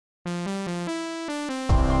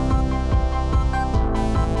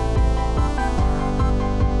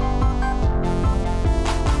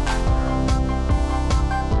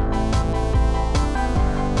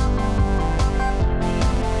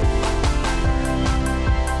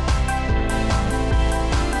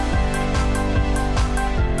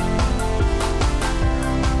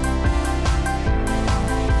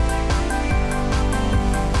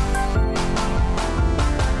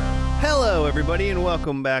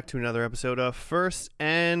Welcome back to another episode of First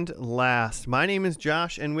and Last. My name is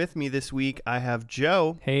Josh, and with me this week I have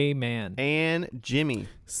Joe. Hey, man. And Jimmy.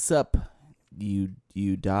 Sup, you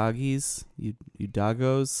doggies, you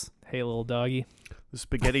doggos. Hey, little doggy. The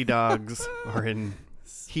spaghetti dogs are in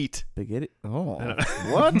heat. Spaghetti. Oh,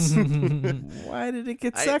 what? Why did it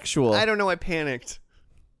get sexual? I don't know. I panicked.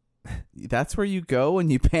 That's where you go when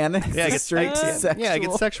you panic. Yeah, I get straight to sexual. Yeah, I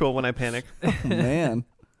get sexual when I panic. Oh, man.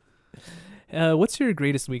 What's your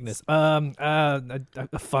greatest weakness? I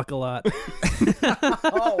fuck a lot.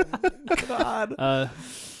 Oh, God.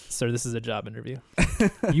 Sir, this is a job interview.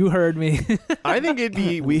 You heard me. I think it'd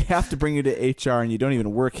be... We have to bring you to HR, and you don't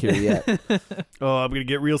even work here yet. Oh, I'm going to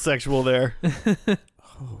get real sexual there.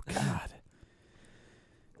 Oh, God.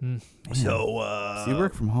 Man. So you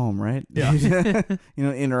work from home, right? Yeah. You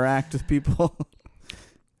don't interact with people?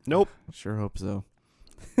 Nope. Sure hope so.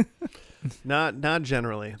 Not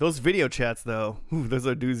generally. Those video chats, though, those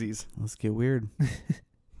are doozies. Let's get weird.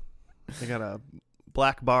 I got a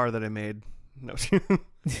black bar that I made. No.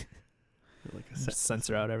 Like a Just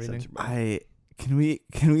censor out everything. Can we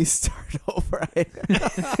start over?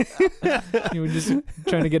 You were just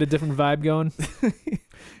trying to get a different vibe going.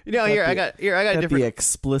 I got a different the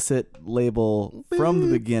explicit label from the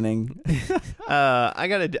beginning. I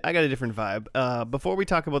got a different vibe. Before we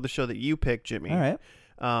talk about the show that you picked, Jimmy. All right.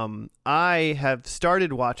 I have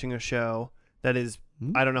started watching a show that is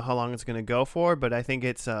I don't know how long it's going to go for, but I think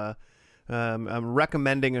it's I'm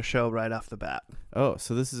recommending a show right off the bat. Oh,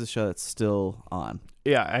 so this is a show that's still on.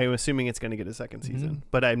 Yeah, I'm assuming it's going to get a second season,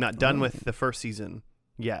 but I'm not done with the first season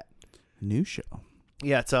yet. New show.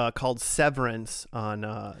 Yeah, it's called Severance on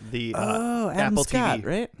the Adam Apple Scott, TV.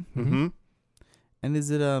 right? Mm-hmm. And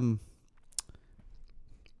is it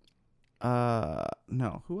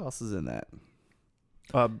no, who else is in that?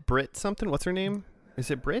 Brit something? What's her name? Is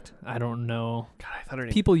it Brit? I don't know. God, I thought her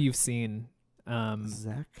name. People you've seen.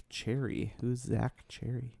 Zach Cherry. Who's Zach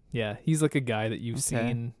Cherry? Yeah, he's like a guy that you've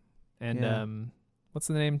seen. And Yeah. What's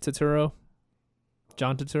the name? Turturro?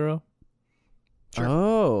 John Turturro? Sure.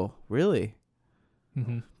 Oh, really?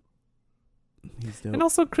 Mm-hmm. He's dope. And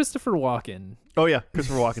also Christopher Walken. Oh yeah,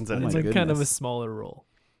 Christopher Walken's in Oh it. my It's like kind of a goodness. smaller role.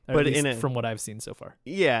 Or But at least in it- from what I've seen so far.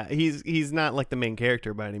 Yeah, he's not like the main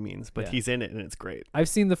character by any means, but Yeah. he's in it and it's great. I've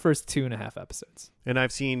seen the first 2.5 episodes. And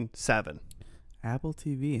I've seen 7. Apple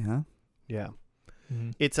TV, huh? Yeah.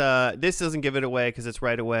 Mm-hmm. It's this doesn't give it away because it's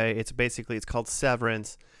right away. It's called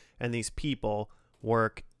Severance, and these people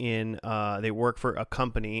work for a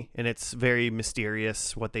company, and it's very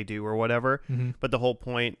mysterious what they do or whatever. Mm-hmm. But the whole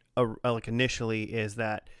point, like initially, is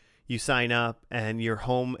that you sign up and your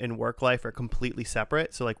home and work life are completely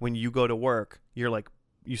separate. So like when you go to work, you're like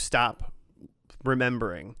you stop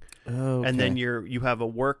remembering, Oh, and then you have a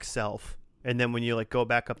work self. And then when you like go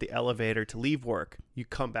back up the elevator to leave work, you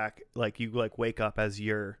come back you wake up as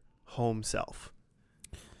your home self.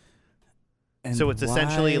 So it's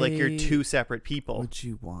essentially like you're two separate people. Would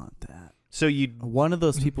you want that? So you One of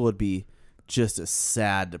those people would be just a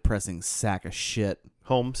sad, depressing sack of shit.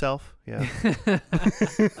 home self, yeah.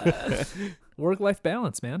 Work-life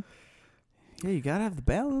balance, man. Yeah, you gotta have the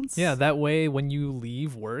balance. Yeah, that way when you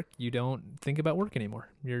leave work, you don't think about work anymore.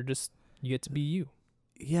 You get to be you.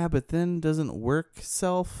 Yeah, but then doesn't work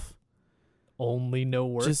self Only no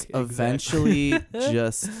work. just Exactly. eventually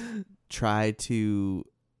just try to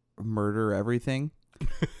murder everything?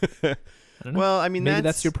 I don't know. Well, I mean Maybe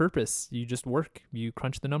that's your purpose. You just work. You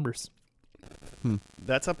crunch the numbers.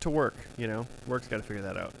 that's up to work, Work's got to figure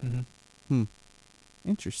that out. Mm-hmm.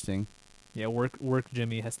 Interesting. Yeah, work.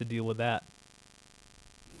 Jimmy has to deal with that.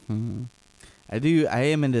 I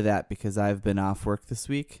am into that because I've been off work this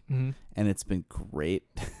week, Mm-hmm. and it's been great.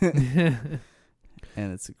 And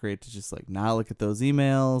it's great to just like not look at those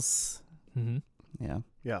emails. Mm-hmm. Yeah.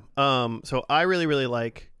 Yeah. So I really, really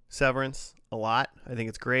like Severance a lot. I think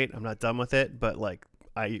it's great. I'm not done with it, but like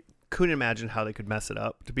I couldn't imagine how they could mess it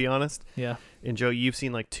up, to be honest. Yeah. And Joe, you've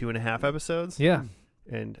seen like 2.5 episodes. Yeah.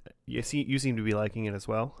 And you seem to be liking it as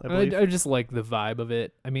well, I believe. I just like the vibe of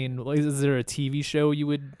it. I mean, is there a TV show you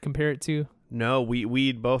would compare it to? No,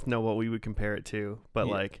 we both know what we would compare it to, but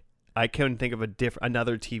Yeah. like I couldn't think of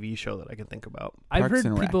another TV show that I can think about. I've Parks heard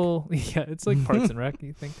and Rec. people. Yeah, it's like Parks and Rec.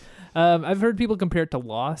 You think? I've heard people compare it to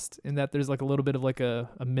Lost in that there's like a little bit of like a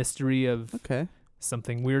mystery of Okay.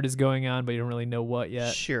 something weird is going on, but you don't really know what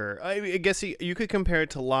yet. Sure. I guess you could compare it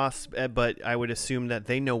to Lost, but I would assume that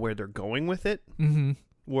they know where they're going with it, Mm-hmm.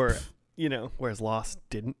 whereas Lost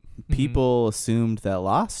didn't. People assumed that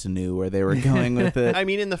Lost knew where they were going with it. I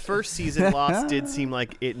mean, in the first season, Lost did seem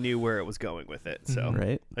like it knew where it was going with it, so Mhm.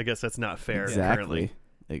 Right? I guess that's not fair. Currently.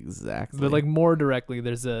 Exactly. But like more directly,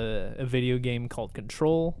 there's a video game called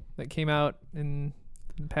Control that came out in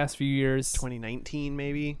the past few years. 2019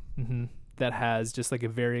 maybe. That has just like a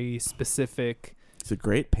very specific, it's a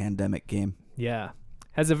great pandemic game.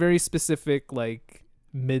 has a very specific like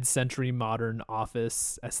mid-century modern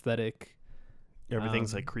office aesthetic.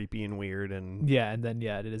 Everything's like creepy and weird and And then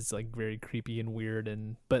it is like very creepy and weird,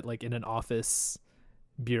 and but like in an office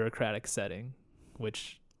bureaucratic setting,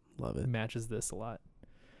 which Love it. matches this a lot.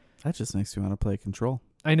 That just makes me want to play Control.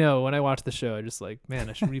 I know, when I watch the show, I just like, man,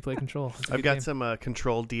 I should replay Control. It's a I've good got game. some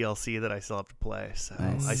Control DLC that I still have to play. So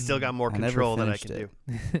Nice. I still got more I never Control that I finished can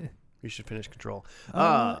it. do. You should finish Control.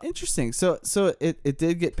 Interesting. So it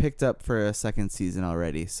did get picked up for a second season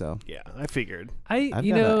already. So Yeah, I figured. I've got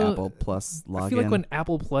an Apple Plus login. I feel like when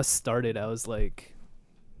Apple Plus started, I was like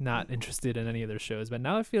not interested in any of their shows, but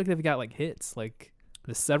now I feel like they've got like hits, like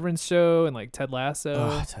the Severance show and like Ted Lasso.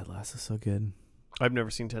 Oh, Ted Lasso's so good. I've never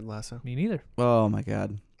seen Ted Lasso. Me neither. Oh my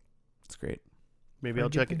God, it's great. Maybe Very I'll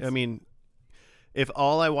good check it. things. I mean, if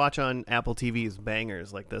all I watch on Apple TV is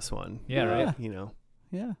bangers like this one, Yeah, right. you know,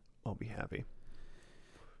 Yeah. I'll be happy.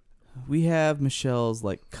 We have Michelle's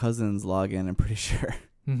like cousin's login. I'm pretty sure.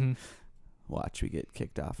 Mm-hmm. Watch, we get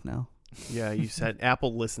kicked off now. Yeah, you said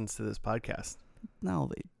Apple listens to this podcast. No,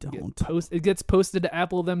 they don't. It gets posted to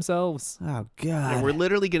Apple themselves. Oh God. And we're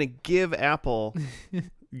literally going to give Apple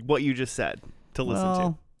what you just said to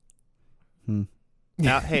listen Hmm.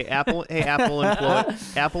 to. Hey, Apple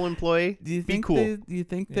employee, Do you be think cool. do you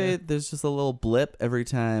think Yeah. there's just a little blip every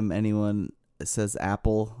time anyone says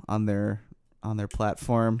Apple on their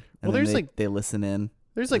platform? Well, And then there's, they listen in.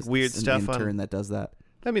 There's like weird an stuff intern on. that does that.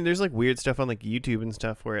 I mean, there's like weird stuff on like YouTube and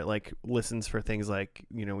stuff where it like listens for things like,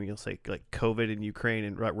 you know, when you'll say like COVID in Ukraine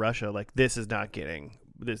and Russia, like this is not getting,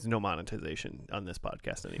 there's no monetization on this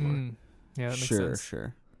podcast anymore. Mm. Yeah, that makes Sure, sense.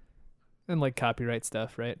 sure. And like copyright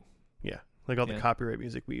stuff, right? Yeah. Like all the Yeah. copyright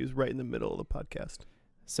music we use right in the middle of the podcast.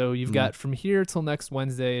 So you've got from here till next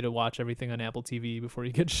Wednesday to watch everything on Apple TV before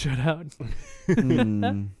you get shut out.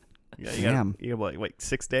 Hmm. Yeah. Damn. You got what, wait,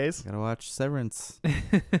 6 days? Gotta watch Severance.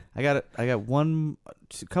 I got a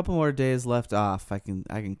couple more days left off. I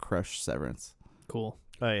can crush Severance. Cool.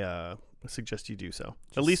 I suggest you do so.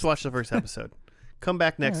 At least watch the first episode. Come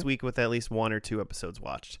back next Alright. week with at least 1 or 2 episodes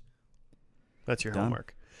watched. That's your Done.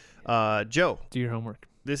 homework. Joe, Do your homework.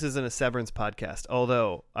 this isn't a Severance podcast,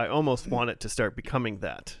 although I almost want it to start becoming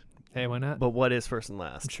that. Hey, why not? But what is first and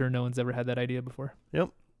I'm last? sure no one's ever had that idea before.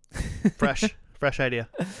 Fresh idea.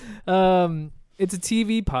 It's a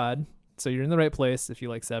TV pod, so you're in the right place if you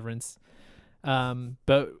like Severance.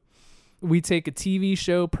 But we take a TV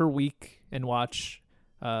show per week and watch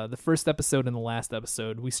the first episode and the last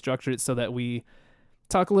episode. We structure it so that we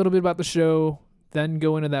talk a little bit about the show, then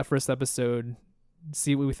go into that first episode,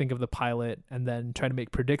 see what we think of the pilot, and then try to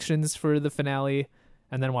make predictions for the finale,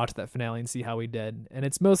 and then watch that finale and see how we did. And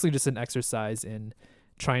it's mostly just an exercise in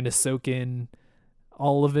trying to soak in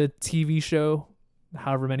all of a TV show,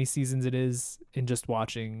 however many seasons it is, in just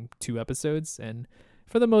watching 2 episodes. And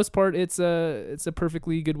for the most part, it's a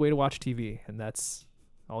perfectly good way to watch TV, and that's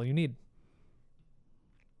all you need.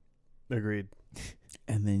 Agreed.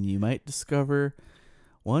 And then you might discover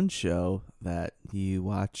one show that you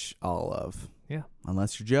watch all of. Yeah.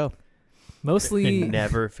 Unless you're Joe. Mostly, And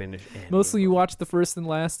never finish any mostly of you them. watch the first and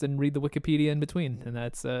last and read the Wikipedia in between, and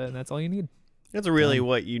that's all you need. That's really Done.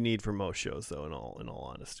 what you need for most shows, though. In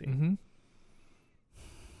all honesty, Mm-hmm.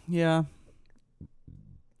 Yeah.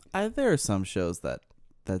 There are some shows that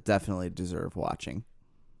definitely deserve watching.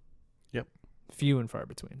 Few and far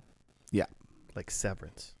between. like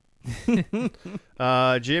Severance.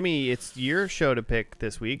 Jimmy, it's your show to pick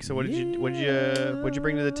this week. So what'd you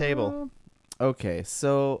bring to the table? Okay,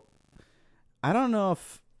 so I don't know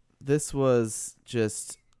if this was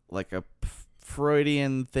just like a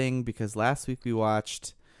Freudian thing because last week we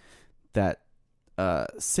watched that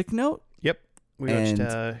Sick Note We watched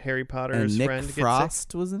And- Harry and Potter's Nick friend get sick.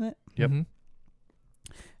 Frost was in it. Yep. Mhm.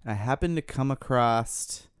 I happened to come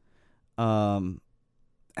across, and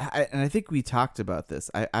I think we talked about this.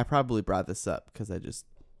 I probably brought this up because I just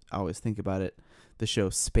always think about it. The show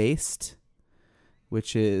Spaced,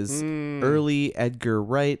 which is early Edgar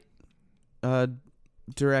Wright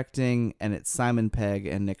directing, and it's Simon Pegg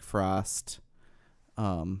and Nick Frost,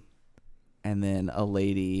 and then a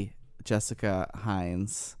lady, Jessica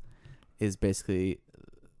Hines, is basically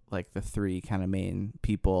like the 3 kind of main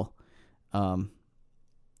people.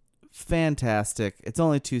 Fantastic. It's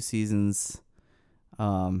only 2 seasons.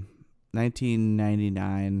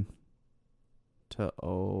 1999 to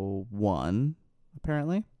 01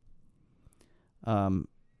 apparently.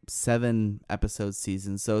 7 episode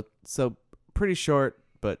seasons. So pretty short,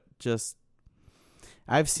 but just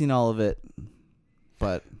I've seen all of it,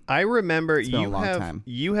 but I remember It's been a long time.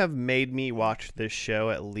 you have made me watch this show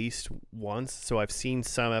at least once, so I've seen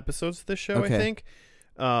some episodes of the show. Okay. I think,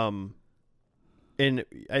 and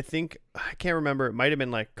I think I can't remember. It might have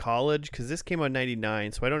been like college because this came out in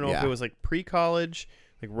 '99, so I don't know if Yeah. it was like pre-college,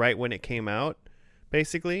 like right when it came out,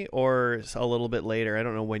 basically, or a little bit later. I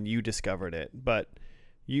don't know when you discovered it, but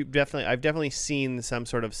I've definitely seen some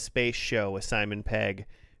sort of space show with Simon Pegg,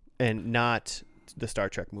 and not the Star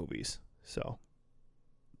Trek movies. So.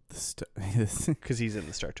 Because he's in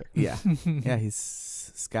the Star Trek. yeah, yeah, he's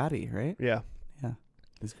Scotty, right? Yeah.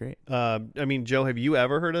 He's great. I mean, Joe, have you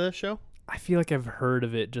ever heard of this show? I feel like I've heard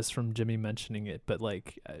of it just from Jimmy mentioning it, but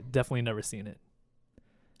like I've definitely never seen it.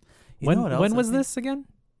 You know what else When I was think? this again?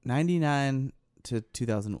 99 to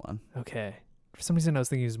 2001. Okay. For some reason I was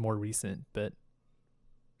thinking it was more recent, but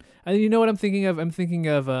you know what I'm thinking of? I'm thinking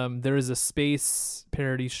of there is a space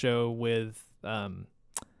parody show with the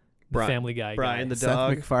Family Guy Brian guy. the dog.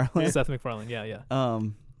 Seth MacFarlane. Seth MacFarlane. Yeah.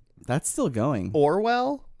 That's still going.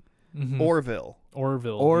 Orwell? Mhm. Orville.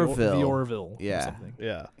 Orville. Orville. The Orville. Yeah. Or something.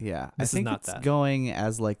 Yeah. Yeah, This is I think not it's that. going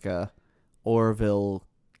as like a Orville :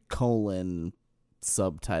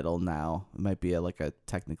 subtitle now. It might be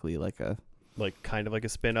technically like a. Like kind of like a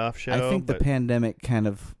spin-off show. I think the but pandemic kind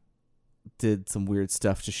of did some weird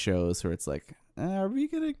stuff to shows where it's like, are we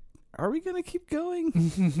gonna keep going?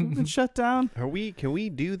 We've been shut down, can we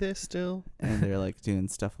do this still? and they're like doing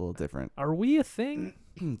stuff a little different. Are we a thing?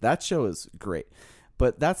 That show is great,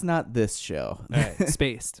 but that's not this show. All right.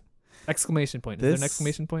 Spaced. Exclamation point. Is there an This-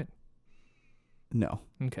 exclamation point? No.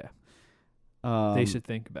 Okay. Um, They should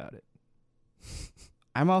think about it.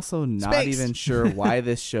 I'm also not Spaced. even sure why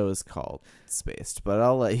this show is called Spaced, but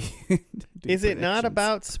I'll let you. do Is it not predictions.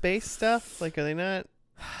 about space stuff? Like, are they not?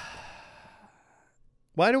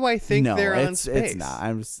 Why do I think no, they're on it's space? not.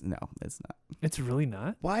 It's not. It's really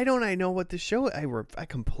not. Why don't I know what the show? I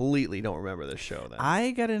completely don't remember this show. Then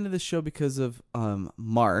I got into the show because of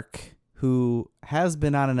Mark, who has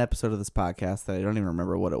been on an episode of this podcast that I don't even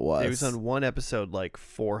remember what it was. It was on one episode like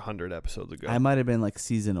 400 episodes ago. I might have been like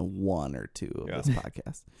season 1 or 2 of Yeah. this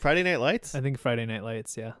podcast. Friday Night Lights. I think Friday Night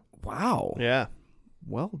Lights. Yeah. Wow. Yeah,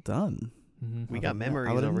 Well done. Mm-hmm. we I got would memories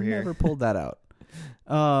I would have over here. never pulled that out.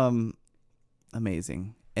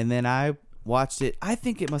 Amazing. And then I watched it. I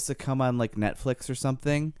think it must have come on like Netflix or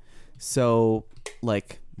something. So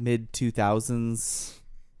like mid 2000s,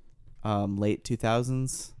 late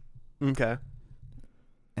 2000s, Okay.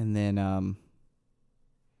 and then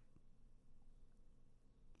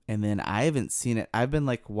I haven't seen it. I've been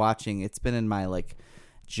like watching. It's been in my like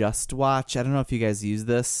Just Watch. I don't know if you guys use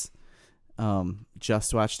this.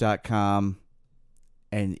 JustWatch.com.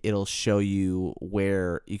 And it'll show you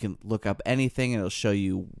where you can look up anything, and it'll show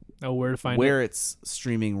you Oh, where to find where it? it's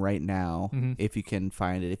streaming right now, Mhm. if you can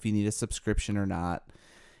find it, if you need a subscription or not.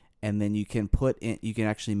 And then you can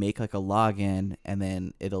actually make like a login, and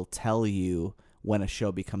then it'll tell you when a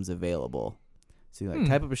show becomes available. So you like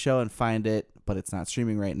type up a show and find it, but it's not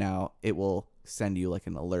streaming right now. It will send you like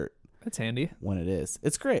an alert That's handy. when it is.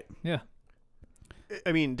 It's great. Yeah.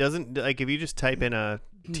 I mean, doesn't like if you just type in a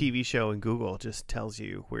TV show in Google, it just tells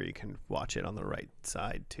you where you can watch it on the right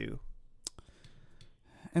side too.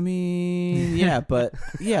 I mean, but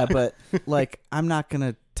like I'm not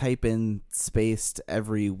gonna type in Spaced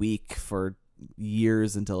every week for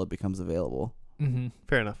years until it becomes available. Mm-hmm.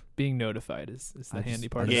 Fair enough. Being notified is the handy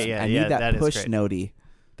part. Yeah, of it. yeah. I need that that is push great. notey.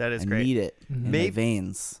 That is I great. need it Mhm. in my Maybe-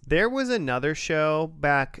 veins. There was another show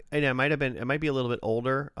back, and it might be a little bit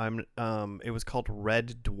older. It was called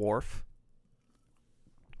Red Dwarf.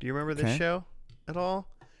 Do you remember this Okay. show at all?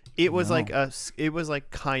 It was No. it was like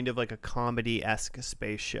kind of like a comedy-esque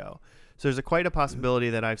space show. So there's quite a possibility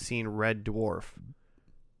that I've seen Red Dwarf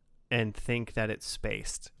and think that it's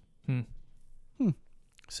spaced. Hmm.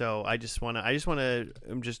 So I'm just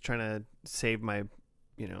trying to save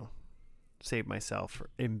myself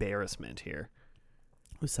embarrassment here.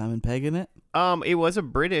 Was Simon Pegg in it? It was a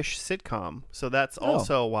British sitcom, so that's Oh.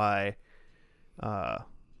 also why.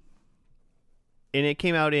 And it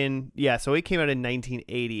came out in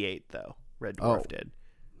 1988 though. Red Dwarf Oh. did.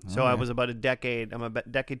 So I Okay. was about a decade. I'm a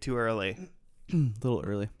decade too early. A little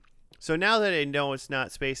early. So now that I know it's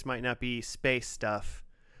not space, might not be space stuff.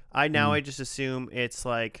 I just assume it's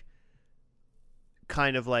like,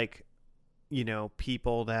 kind of like,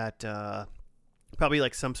 people that probably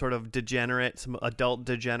like some sort of degenerate, some adult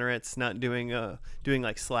degenerates, not doing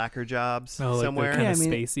like slacker jobs Oh, like somewhere. they're Yeah, kind I of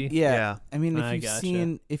mean, spacey. I mean, I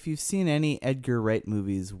gotcha. if you've seen any Edgar Wright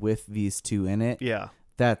movies with these two in it, Yeah.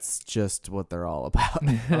 That's just what they're all about.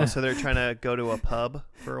 Oh, so they're trying to go to a pub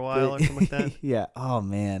for a while or something like that? Yeah. Oh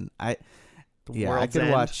man. I World's could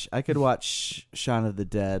End? watch Shaun of the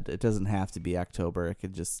Dead. It doesn't have to be October. It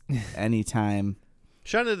could just anytime.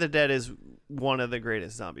 Shaun of the Dead is one of the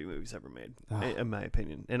greatest zombie movies ever made, Oh. in my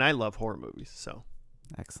opinion. And I love horror movies, so.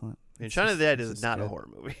 Excellent. And It's Shaun of the Dead it's is just not a good. horror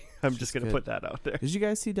movie. I'm It's just just going to good. put that out there. Did you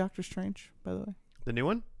guys see Doctor Strange, by the way? The new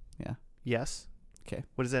one? Yeah. Yes. Okay.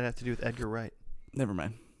 What does that have to do with Edgar Wright? Never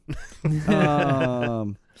mind.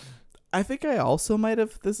 I think I also might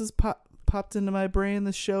have. This has popped into my brain,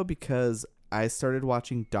 this show, because I started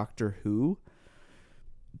watching Doctor Who,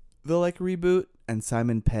 the reboot, and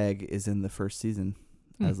Simon Pegg is in the first season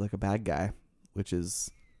as a bad guy, which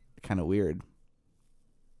is kind of weird.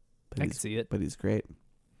 But I can see it. But he's great.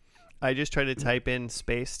 I just tried to type in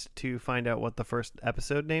Spaced to find out what the first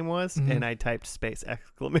episode name was, and I typed space !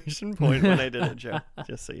 When I did it, Joe,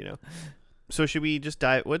 just so you know. So should we just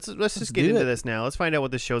dive? Let's just get do into it. this now. Let's find out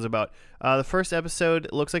what this show's about. The first episode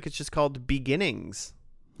looks like it's just called Beginnings.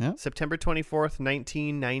 Yeah. September 24th,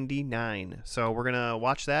 1999. So we're going to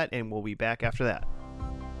watch that, and we'll be back after that.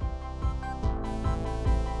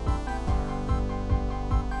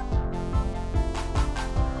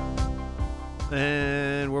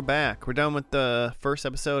 And we're back. We're done with the first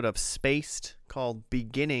episode of Spaced called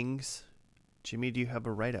Beginnings. Jimmy, do you have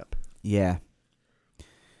a write-up? Yeah.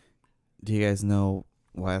 Do you guys know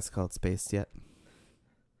why it's called Spaced yet?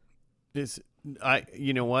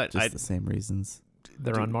 You know what? Just the same reasons.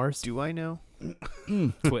 They're on Mars. Do I know?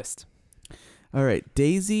 Twist. All right.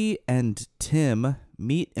 Daisy and Tim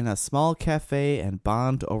meet in a small cafe and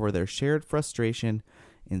bond over their shared frustration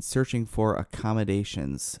in searching for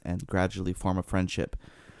accommodations and gradually form a friendship.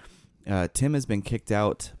 Tim has been kicked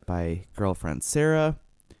out by girlfriend Sarah,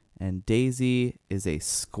 and Daisy is a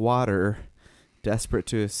squatter desperate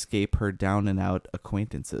to escape her down-and-out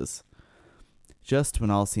acquaintances. Just when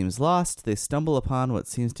all seems lost, they stumble upon what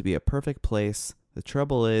seems to be a perfect place. The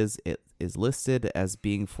trouble is, it is listed as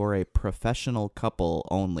being for a professional couple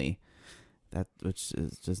only. That's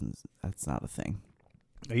not a thing.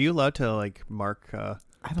 Are you allowed to mark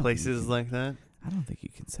I don't think places you can- like that? I don't think you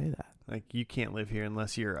can say that. Like you can't live here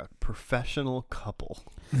unless you're a professional couple.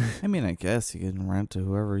 I mean, I guess you can rent to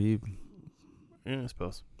whoever you... Yeah, I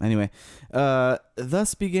suppose. Anyway,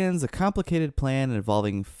 thus begins a complicated plan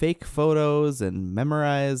involving fake photos and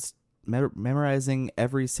memorizing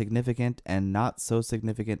every significant and not so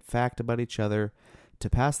significant fact about each other to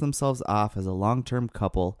pass themselves off as a long-term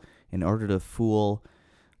couple in order to fool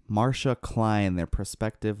Marcia Klein, their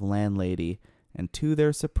prospective landlady, and to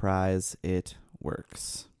their surprise, it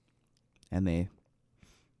works. And they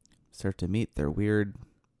start to meet their weird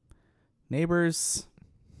neighbors.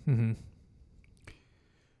 Mm-hmm.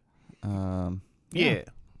 Yeah.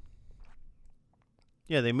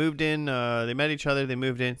 Yeah, they moved in. They met each other. They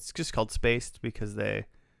moved in. It's just called Spaced because they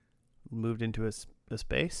moved into a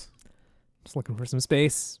space. Just looking for some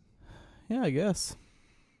space. Yeah, I guess.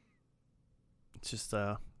 It's just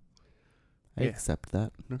I Yeah. accept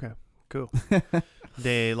that. okay. Cool.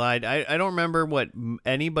 They lied. I don't remember what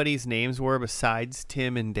anybody's names were besides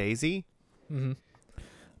Tim and Daisy. Mm-hmm.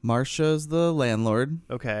 Marcia's the landlord.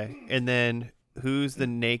 Okay, and then who's the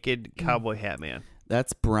naked cowboy hat man?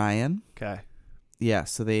 That's Brian. Okay. Yeah,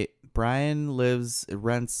 so Brian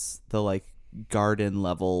rents the garden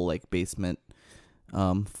level flat, basement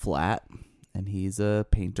flat, and he's a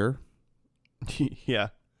painter. Yeah.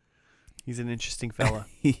 He's an interesting fella.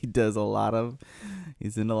 He's in a lot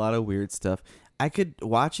of weird stuff.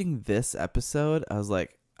 Watching this episode, I was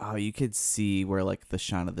like, oh, you could see where the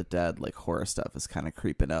Shaun of the Dead horror stuff is kind of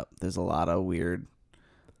creeping up. There's a lot of weird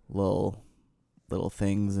little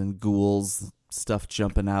things and ghouls stuff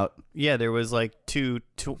jumping out. Yeah, there was a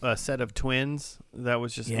set of twins that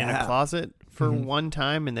was just in a Yeah. closet for Mhm. one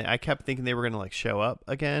time, and I kept thinking they were gonna show up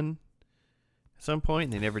again at some point,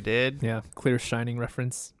 and they never did. Yeah, clear Shining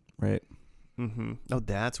reference. Right. Mm-hmm. Oh,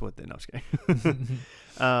 that's what they. No, I'm just kidding.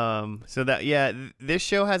 So that this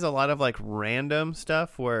show has a lot of random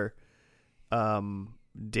stuff where,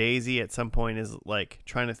 Daisy at some point is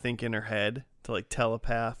trying to think in her head to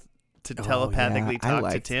telepathically I talk to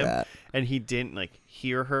liked Tim. that. And he didn't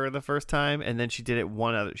hear her the first time, and then she did it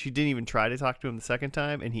she didn't even try to talk to him the second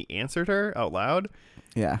time, and he answered her out loud,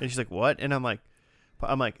 Yeah. and she's like, what? And I'm like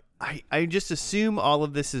I just assume all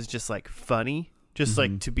of this is just funny, just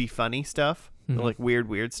Mhm. to be funny stuff, Mhm.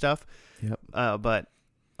 weird stuff. Yep. But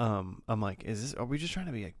I'm like, are we just trying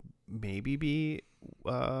to be maybe be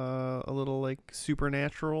a little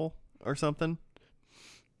supernatural or something?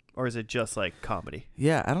 Or is it just comedy?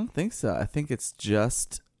 Yeah, I don't think so. I think it's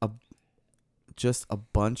just just a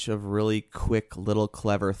bunch of really quick little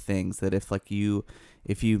clever things that if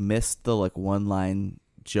you missed the like one line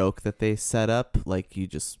joke that they set up, like you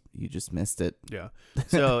just missed it. Yeah.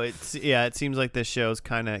 So it seems like this show's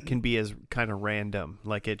can be as kind of random.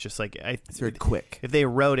 Like it just like It's very quick. If they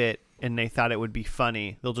wrote it and they thought it would be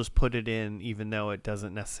funny, they'll just put it in even though it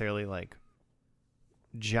doesn't necessarily like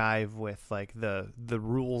jive with like the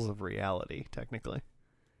rules of reality technically.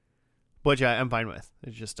 Which I'm fine with.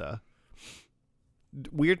 It's just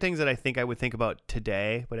weird things that I think I would think about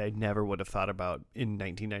today, but I never would have thought about in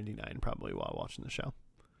 1999 probably while watching the show.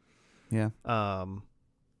 Yeah.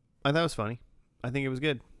 I thought it was funny. I think it was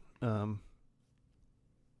good.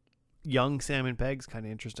 Young Simon Pegg's kind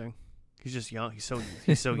of interesting. He's just young. He's so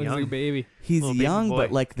Looks young. like a baby. He's Little baby young, boy.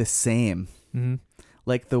 but like the same. Mm-hmm.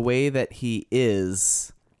 Like the way that he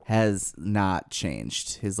has not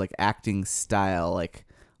changed. His like acting style, like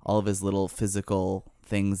all of his little physical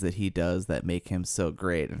things that he does that make him so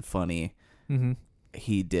great and funny, Mm-hmm.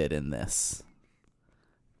 he did in this.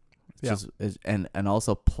 Yeah. And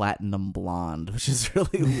also platinum blonde, which is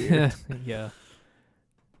really weird. Yeah.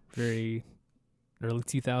 Very early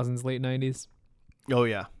 2000s, late 90s. Oh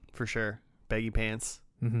yeah, for sure. Baggy pants.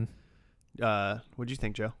 Mm-hmm. What'd you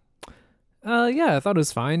think, Joe? Yeah, I thought it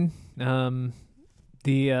was fine.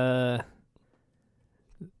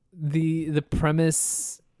 The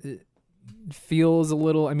premise feels a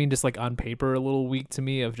little, I mean, just like on paper, a little weak to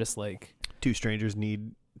me. Of just like Two strangers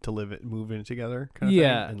need to move in together. Kind of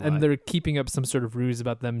yeah, thing, and lie. they're keeping up some sort of ruse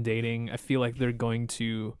about them dating. I feel like they're going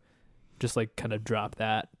to just like kind of drop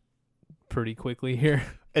that pretty quickly here.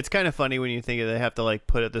 It's kind of funny when you think they have to like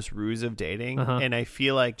put up this ruse of dating, Uh-huh. and I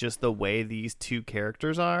feel like just the way these two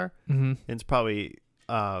characters are, Mm-hmm. and it's probably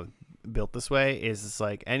built this way, is it's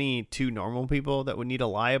like any two normal people that would need to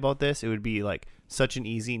lie about this, it would be like such an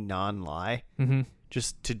easy non-lie Mm-hmm.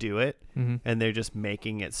 just to do it, Mm-hmm. and they're just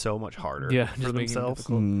making it so much harder Yeah, for just making it themselves.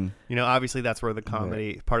 difficult. You know, obviously that's where the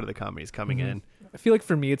comedy part of the comedy is coming Mhm. in. I feel like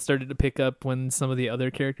for me, it started to pick up when some of the other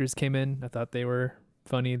characters came in. I thought they were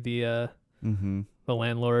funny. The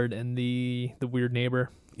landlord and the weird neighbor.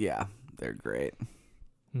 Yeah, they're great.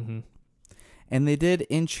 Mm-hmm. And they did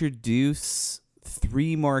introduce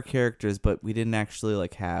 3 more characters, but we didn't actually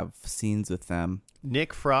like have scenes with them.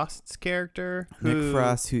 Nick Frost's character, Nick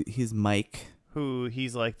Frost, he's Mike. who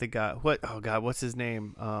he's like the guy. What's his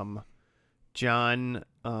name? John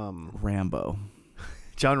Rambo.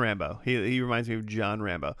 John Rambo. He reminds me of John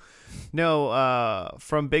Rambo. No,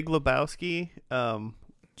 from Big Lebowski. John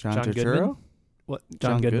John Turturro? Goodman? What?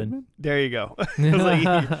 John Goodman. There you go.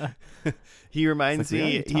 Like, he reminds It's like, we me.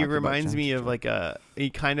 already He talked about reminds John me of Turturro. like he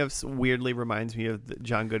kind of weirdly reminds me of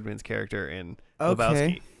John Goodman's character in Okay.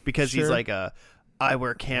 Lebowski because he's Sure. like I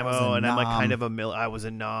wear I camo was a and I'm like kind nom. of I was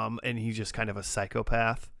a nom, and he's just kind of a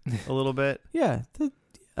psychopath a little bit. Yeah, Mhm.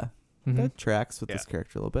 that tracks with Yeah. this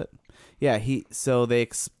character a little bit. Yeah, so they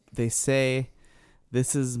say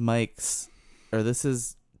this is this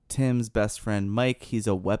is Tim's best friend Mike. He's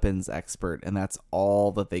a weapons expert, and that's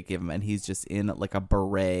all that they give him, and he's just in like a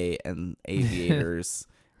beret and aviators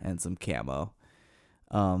and some camo.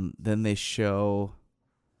 Then they show,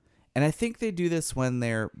 and I think they do this when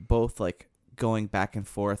they're both like going back and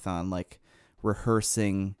forth on like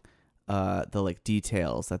rehearsing the like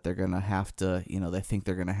details that they're gonna have to, they think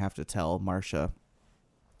they're gonna have to tell Marcia,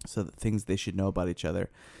 so the things they should know about each other.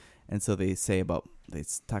 And so they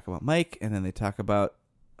talk about Mike, and then they talk about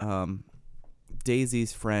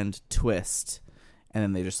Daisy's friend Twist, and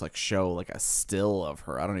then they just like show like a still of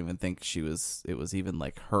her. I don't even think it was even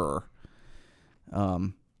like her.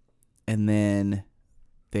 And then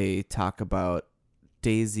they talk about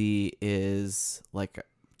Daisy is like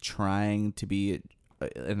trying to be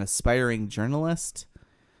an aspiring journalist,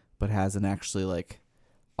 but hasn't actually like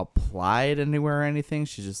applied anywhere or anything.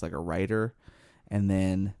 She's just like a writer. And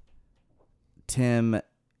then Tim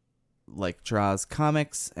like draws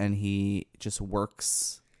comics, and he just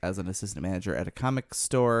works as an assistant manager at a comic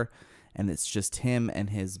store, and it's just him and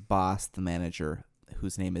his boss, the manager,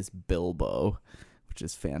 whose name is Bilbo, which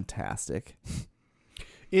is fantastic.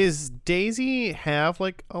 Is Daisy have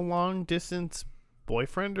like a long distance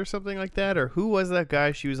boyfriend or something like that, or who was that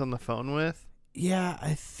guy she was on the phone with? Yeah,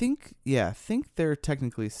 I think they're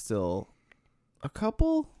technically still a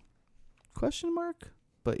couple, ?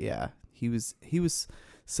 But yeah, he was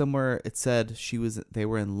somewhere. It said they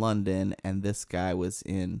were in London, and this guy was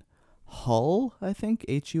in Hull, I think,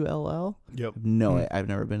 Hull. Yep. No, I've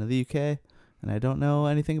never been to the UK, and I don't know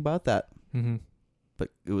anything about that. Mm-hmm. But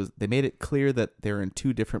they made it clear that they're in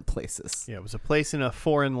 2 different places. Yeah, it was a place in a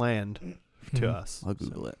foreign land to Mhm. us. I'll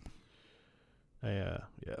Google it. Yeah.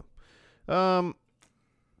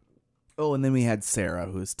 Oh, and then we had Sarah,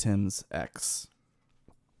 who's Tim's ex.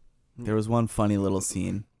 There was one funny little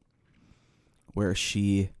scene where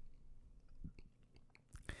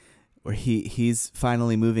he's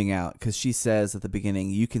finally moving out because she says at the beginning,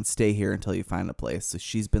 you can stay here until you find a place. So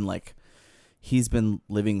he's been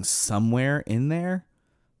living somewhere in there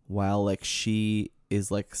while like she is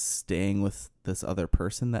like staying with this other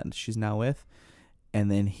person that she's now with. And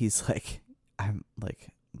then he's like, I'm like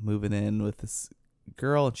moving in with this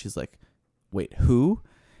girl. And she's like, wait, who?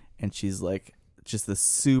 And she's like, just this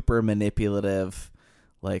super manipulative,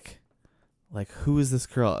 like who is this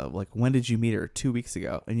girl? Like, when did you meet her? 2 weeks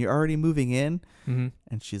ago, and you're already moving in. Mm-hmm.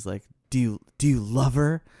 And she's like, do you love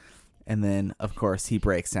her? And then of course he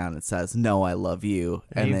breaks down and says, no, I love you.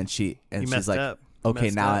 And then she's like, up. okay,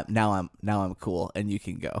 now I'm cool and you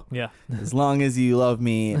can go. Yeah. As long as you love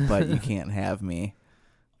me, but you can't have me.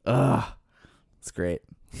 Ugh, it's great.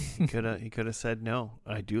 He could have said, no,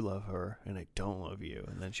 I do love her and I don't love you.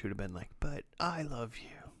 And then she would have been like, but I love you.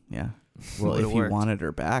 Yeah. Well, if he wanted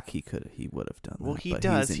her back, he would have done that. Well, he but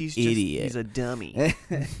does. He's an idiot. He's a dummy.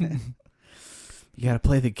 You got to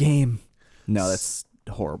play the game. No, that's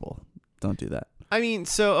horrible. Don't do that. I mean,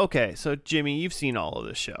 so Jimmy, you've seen all of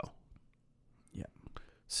this show. Yeah.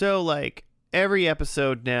 So like every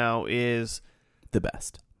episode now is the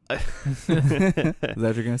best. Is that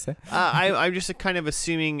what you're gonna say? I'm just kind of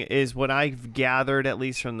assuming is what I've gathered, at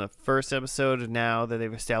least from the first episode. Now that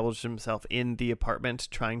they've established himself in the apartment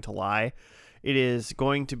trying to lie, it is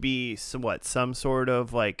going to be some sort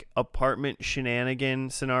of like apartment shenanigan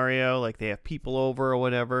scenario. Like they have people over or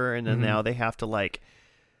whatever, and then now they have to like,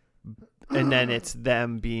 and then it's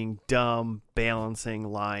them being dumb,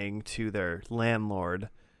 balancing lying to their landlord,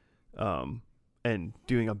 and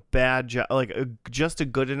doing a bad job, like just a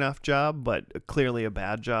good enough job, but clearly a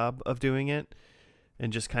bad job of doing it,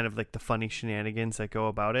 and just kind of like the funny shenanigans that go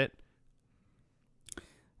about it.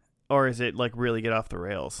 Or is it like really get off the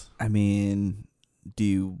rails? I mean, do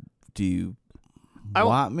you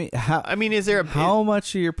want me? Is there how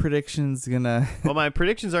much are your predictions gonna? Well, my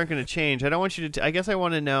predictions aren't going to change. I don't want you to. I guess I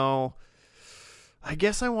want to know.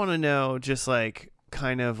 Just like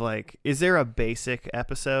kind of like, is there a basic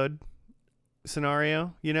episode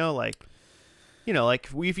scenario? Like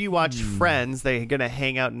if you watch Friends, they're gonna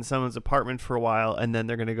hang out in someone's apartment for a while, and then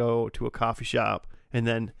they're gonna go to a coffee shop, and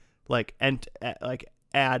then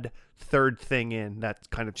add third thing in that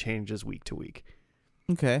kind of changes week to week.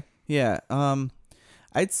 Okay, yeah.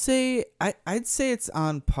 I'd say it's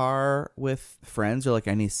on par with Friends or like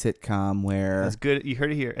any sitcom where as good. You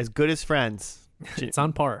heard it here. As good as Friends. It's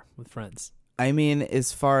on par with Friends. I mean,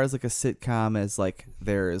 as far as like a sitcom, as like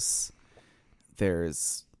there's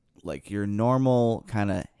like your normal kind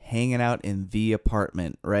of hanging out in the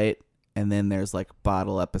apartment, right? And then there's like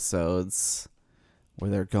bottle episodes where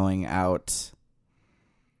they're going out.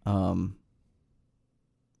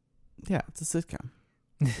 Yeah, it's a sitcom.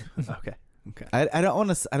 Okay. I don't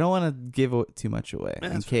want to give too much away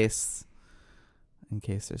in case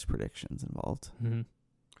there's predictions involved. Mm-hmm.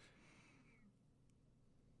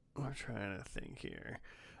 I'm trying to think here.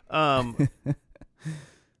 I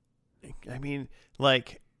mean,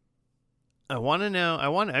 like, I want to know.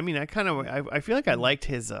 I feel like I liked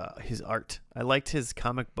his art. I liked his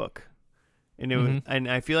comic book, and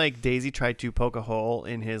and I feel like Daisy tried to poke a hole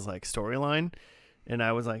in his like storyline, and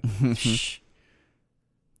I was like, shh.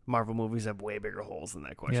 Marvel movies have way bigger holes than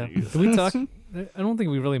that question. Yeah. Did we talk? I don't think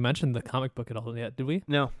we really mentioned the comic book at all yet, did we?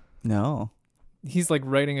 No. He's like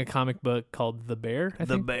writing a comic book called The Bear. I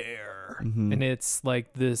think. Bear. Mm-hmm. And it's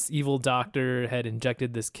like this evil doctor had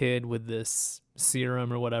injected this kid with this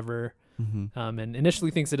serum or whatever. Mm-hmm. And initially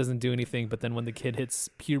thinks it doesn't do anything, but then when the kid hits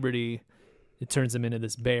puberty, it turns him into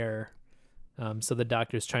this bear. So the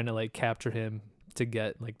doctor's trying to like capture him to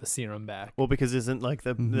get like the serum back. Well, because isn't like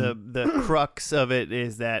the crux of it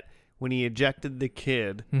is that when he ejected the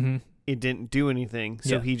kid, it didn't do anything,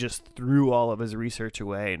 so he just threw all of his research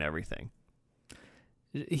away and everything.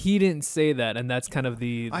 He didn't say that, and that's kind of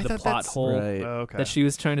the plot hole that she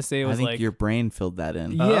was trying to say. Was I think like your brain filled that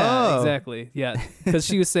in. Yeah, exactly. Yeah, because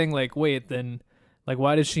she was saying like, wait, then like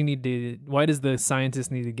why does the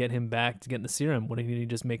scientist need to get him back to get the serum? Wouldn't he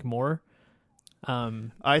just make more?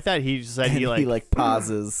 I thought he said he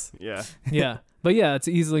pauses. Yeah. But yeah, it's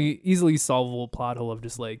easily solvable plot hole of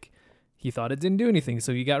just like he thought it didn't do anything,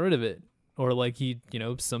 so he got rid of it, or like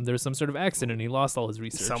there's some sort of accident and he lost all his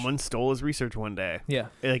research. Someone stole his research one day. Yeah,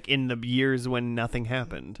 like in the years when nothing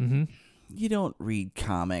happened. Mm-hmm. You don't read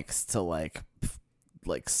comics to like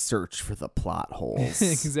search for the plot holes.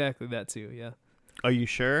 Exactly, that too. Yeah. Are you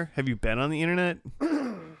sure? Have you been on the internet?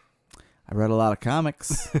 I read a lot of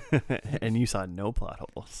comics. And you saw no plot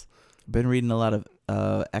holes. been reading a lot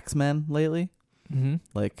of X-Men lately, Mm-hmm.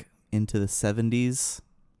 like into the 70s.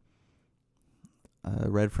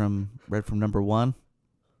 Read from number 1.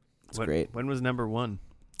 It's great. When was number 1?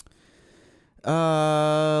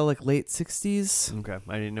 Like late 60s. Okay,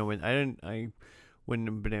 I didn't know when. I wouldn't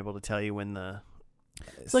have been able to tell you when the.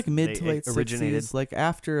 It's like mid to late originated. 60s, like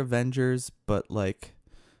after Avengers, but like,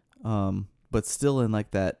 but still in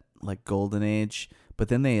like that like golden age. But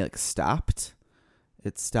then they like stopped.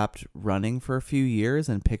 It stopped running for a few years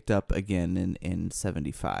and picked up again in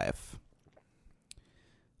 75.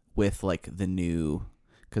 With like the new,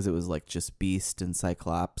 because it was like just Beast and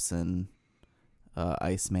Cyclops and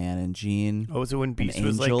Iceman and Jean. Oh, so when Beast An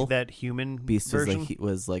was angel. like that human Beast version?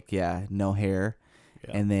 was like no hair.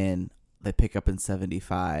 Yeah. And then they pick up in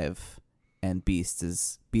 75, and Beast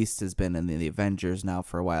has been in the Avengers now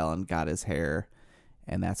for a while and got his hair,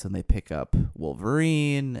 and that's when they pick up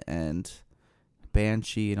Wolverine and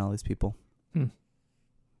Banshee and all these people.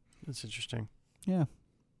 That's interesting. Yeah,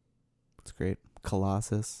 it's great.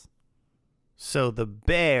 Colossus. So the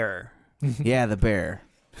bear. Yeah, the bear.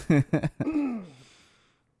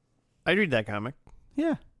 I'd read that comic.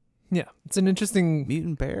 Yeah, Yeah, it's an interesting.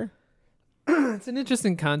 mutant bear. It's an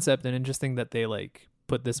interesting concept, and interesting that they like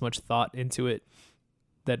put this much thought into it.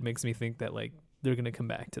 That makes me think that like they're gonna come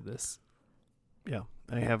back to this. Yeah,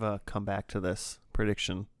 I have a come back to this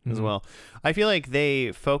prediction as Mhm. well. I feel like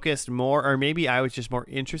they focused more, or maybe I was just more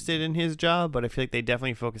interested in his job, but I feel like they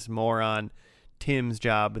definitely focused more on Tim's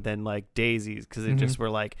job than like Daisy's, because it just were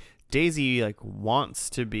like Daisy like wants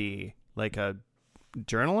to be like a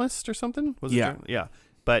journalist or something. Yeah. Yeah,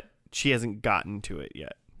 but she hasn't gotten to it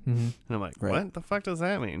yet, Mm-hmm. and I'm like, Right. what the fuck does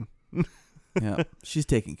that mean? Yeah, she's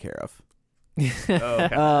taken care of.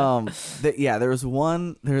 Oh, okay. There was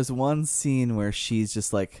one scene where she's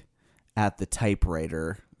just like at the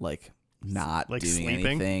typewriter, like not Like doing sleeping,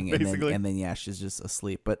 anything, basically? and then yeah, she's just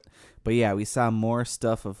asleep. But yeah, we saw more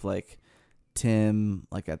stuff of like Tim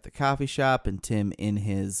like at the coffee shop, and Tim in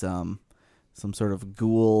his some sort of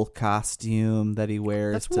ghoul costume that he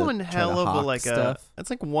wears. That's to one try hell to of a hawk like stuff. that's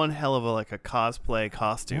like one hell of a like a cosplay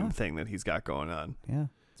costume Yeah. thing that he's got going on. Yeah,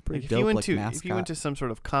 it's pretty Like dope. if Mascot. you went to some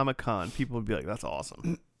sort of Comic-Con, people would be like, "That's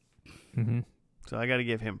awesome." Mm-hmm. So I got to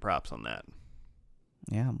give him props on that.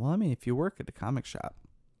 Yeah, well, I mean, if you work at a comic shop,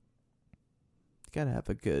 you gotta have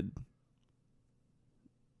a good.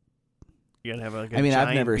 You gotta have like a I mean, giant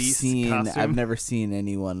I've never beast seen costume.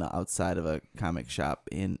 anyone outside of a comic shop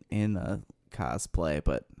in a cosplay,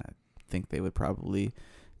 but I think they would probably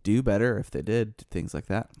do better if they did things like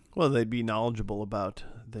that. Well, they'd be knowledgeable about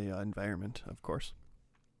the environment, of course.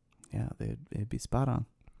 Yeah, it'd be spot on.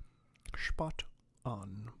 Spot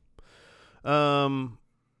on.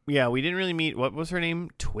 Yeah, we didn't really meet. What was her name?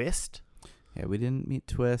 Twist? Yeah, we didn't meet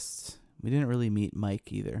Twist. We didn't really meet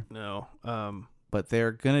Mike either, No. but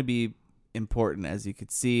they're gonna be important, as you could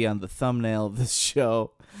see on the thumbnail of this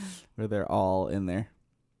show, where they're all in there.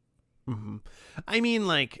 Mm-hmm. I mean,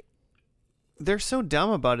 like, they're so dumb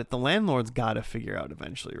about it. The landlord's got to figure out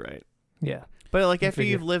eventually, right? Yeah. But like, I after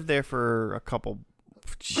figure. you've lived there for a couple,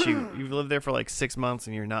 you've lived there for like 6 months,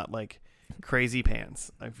 and you're not like crazy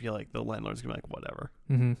pants. I feel like the landlord's gonna be like, whatever.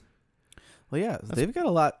 Mm-hmm. Well, yeah, they've got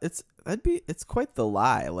a lot. It's quite the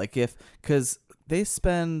lie. Like because they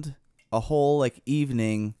spend a whole like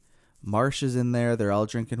evening. Marsha's in there. They're all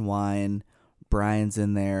drinking wine. Brian's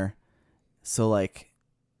in there. So like,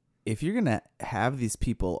 if you're gonna have these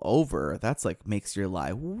people over, that's like makes your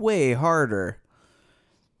lie way harder.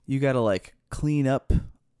 You gotta like clean up.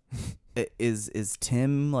 Is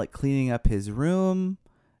Tim like cleaning up his room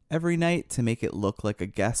every night to make it look like a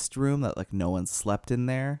guest room that like no one slept in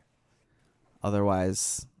there?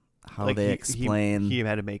 Otherwise, how Like, they he explain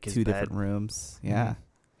had to make his two bed. different rooms? Yeah.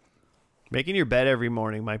 Making your bed every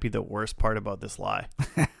morning might be the worst part about this lie.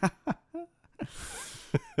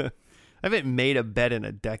 I haven't made a bed in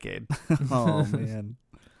a decade. Oh man.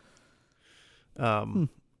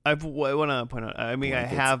 I want to point out. I mean,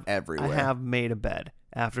 Blankets I have everywhere. made a bed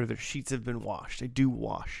after the sheets have been washed. I do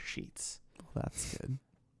wash sheets, That's good.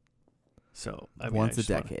 so I mean, Once I a just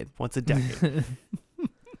wanna- decade. once a decade.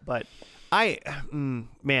 But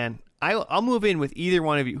man, I'll move in with either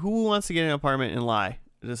one of you. Who wants to get an apartment and lie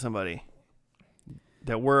to somebody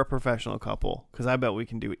that we're a professional couple? Because I bet we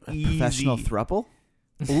can do it easy. Professional throuple?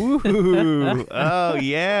 Ooh, oh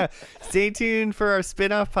yeah! Stay tuned for our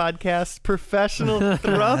spin-off podcast, Professional That's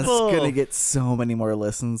Throuple. gonna get so many more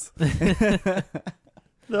listens.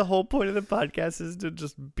 The whole point of the podcast is to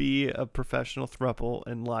just be a professional throuple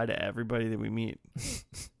and lie to everybody that we meet,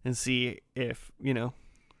 and see if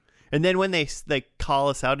And then when they call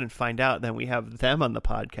us out and find out, then we have them on the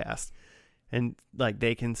podcast, and like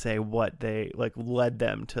they can say what they like led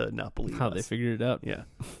them to not believe How us. they figured it out. Yeah.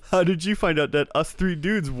 How did you find out that us three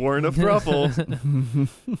dudes weren't a throuple?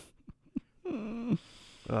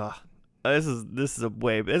 Ugh. This is a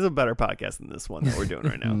better podcast than this one that we're doing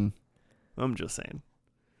right now. I'm just saying.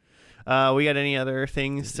 We got any other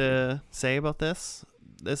things to say about this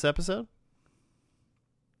episode?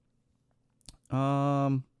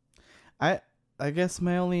 I guess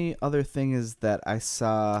my only other thing is that I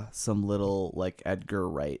saw some little like Edgar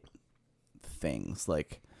Wright things,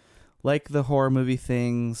 like the horror movie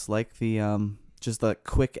things, like the just the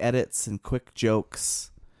quick edits and quick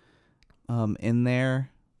jokes in there.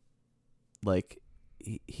 Like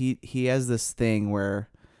he has this thing where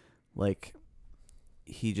like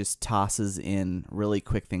he just tosses in really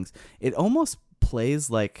quick things. It almost plays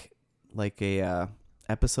like a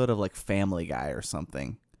episode of like Family Guy or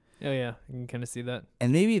something. Oh yeah, you can kind of see that.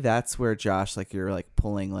 And maybe that's where Josh, like you're like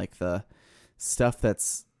pulling like the stuff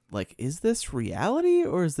that's like, is this reality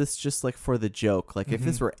or is this just like for the joke? Like if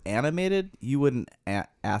this were animated, you wouldn't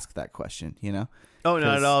ask that question, you know? Oh,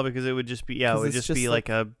 not at all, because it would just be, it would just be like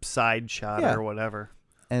a side shot or whatever.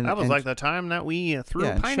 And that was like the time that we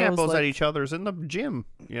threw pineapples at each other's in the gym.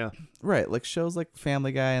 Yeah. Right. Like shows like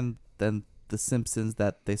Family Guy and then The Simpsons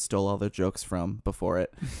that they stole all their jokes from before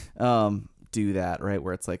it. Do that, right?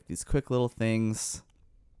 Where it's like these quick little things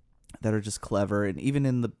that are just clever. And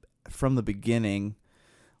even from the beginning,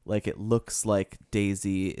 like it looks like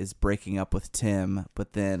Daisy is breaking up with Tim,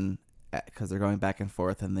 but then because they're going back and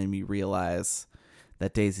forth, and then you realize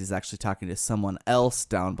that Daisy's actually talking to someone else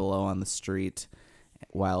down below on the street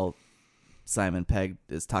while Simon Pegg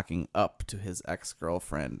is talking up to his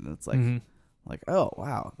ex-girlfriend. And it's like, oh,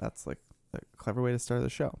 wow, that's like a clever way to start the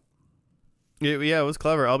show. Yeah, it was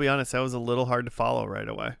clever. I'll be honest, that was a little hard to follow right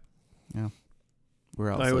away. Yeah.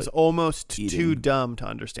 I was almost too dumb to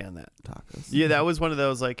understand that. Tacos. Yeah, that was one of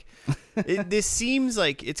those, like, this seems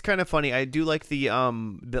like, it's kind of funny. I do like the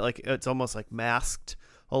like, it's almost like masked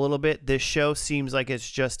a little bit. This show seems like it's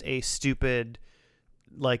just a stupid,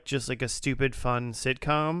 like, just like a stupid fun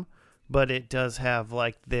sitcom, but it does have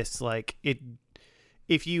like this, like,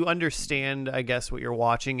 if you understand, I guess, what you're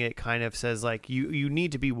watching, it kind of says like you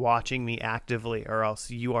need to be watching me actively, or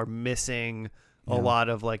else you are missing a lot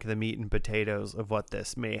of like the meat and potatoes of what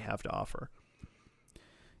this may have to offer.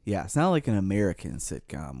 Yeah, it's not like an American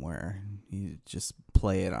sitcom where you just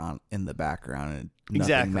play it on in the background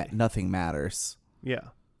and nothing matters. Yeah,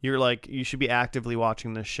 you're like, you should be actively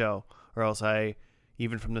watching this show, or else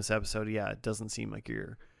even from this episode, it doesn't seem like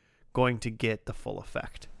you're going to get the full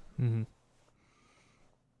effect. Mm-hmm.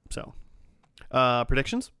 So,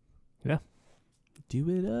 predictions? Yeah. Do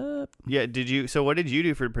it up. Yeah, so what did you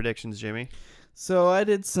do for predictions, Jimmy? So I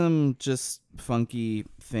did some just funky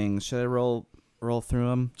things. Should I roll through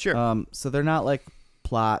them? Sure. So they're not like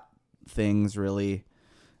plot things really.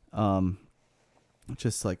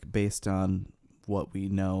 Just like based on what we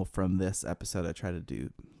know from this episode, I try to do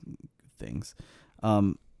things.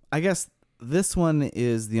 I guess this one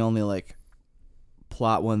is the only like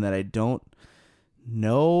plot one that I don't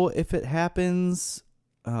know if it happens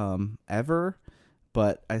ever,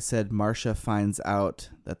 but I said Marcia finds out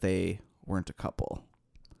that they weren't a couple.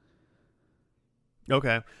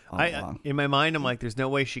 Okay. In my mind, I'm like, there's no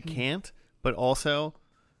way she can't, but also,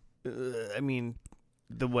 I mean,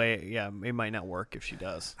 the way, it might not work if she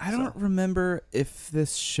does. I don't remember if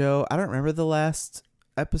this show, I don't remember the last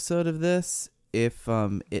episode of this, if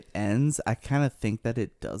it ends. I kind of think that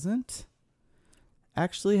it doesn't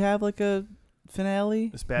actually have like a finale.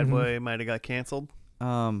 This bad boy might have got canceled.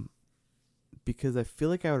 Because I feel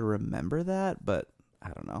like I would remember that, but I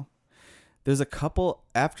don't know. There's a couple,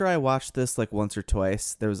 after I watched this like once or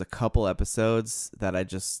twice, there was a couple episodes that I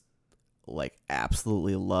just like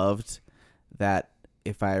absolutely loved, that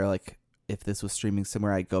if this was streaming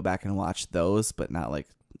somewhere, I'd go back and watch those, but not like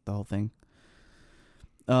the whole thing.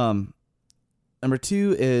 Number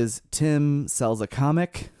 2 is Tim sells a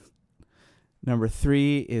comic. Number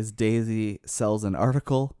 3 is Daisy sells an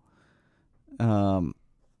article.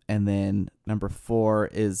 And then number 4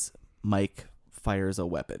 is Mike fires a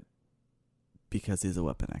weapon because he's a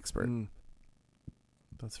weapon expert.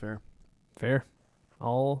 That's fair. Fair.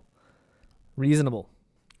 All reasonable.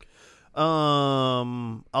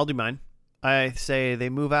 I'll do mine. I say they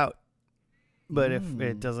move out, but if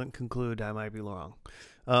it doesn't conclude, I might be wrong.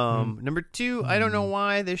 Number 2, I don't know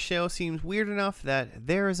why this show seems weird enough that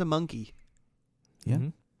there is a monkey. Yeah.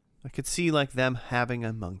 I could see like them having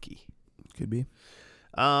a monkey. Could be.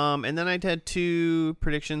 And then I had 2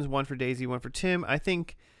 predictions, one for Daisy, one for Tim. I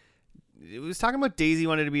think it was talking about Daisy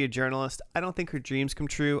wanted to be a journalist. I don't think her dreams come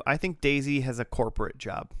true. I think Daisy has a corporate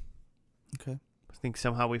job. Okay. I think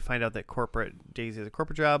somehow we find out that Daisy has a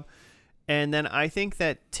corporate job. And then I think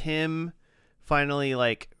that Tim finally,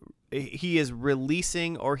 like, he is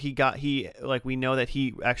releasing, or we know that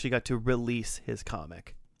he actually got to release his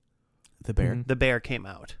comic. The bear. Mhm. The bear came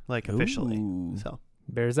out, like, officially. Ooh. So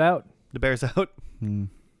Bear's out. the bear's out. Hmm.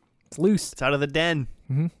 It's loose. It's out of the den.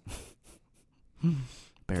 Mm-hmm.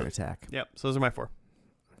 Bear attack. Yep. So those are my 4.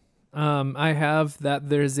 I have that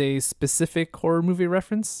there's a specific horror movie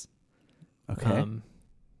reference. Okay.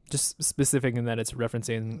 Just specific in that it's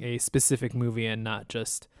referencing a specific movie and not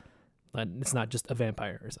just it's not just a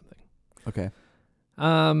vampire or something. Okay.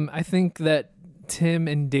 I think that Tim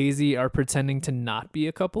and Daisy are pretending to not be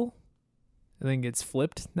a couple. I think it's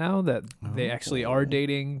flipped now that they actually are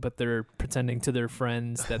dating, but they're pretending to their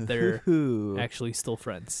friends that they're Ooh. actually still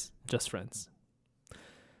friends, just friends.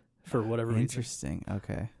 For whatever reason. Interesting.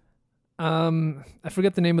 Okay. I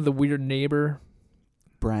forget the name of the weird neighbor.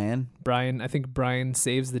 Brian. Brian. I think Brian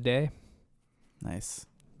saves the day. Nice.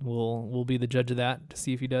 We'll be the judge of that to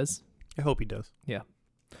see if he does. I hope he does.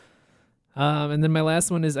 And then my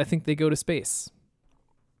last one is I think they go to space.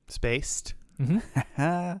 Spaced. Mm-hmm.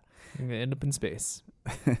 All They end up in space,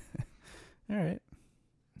 right.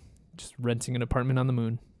 just renting an apartment on the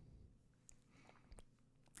moon.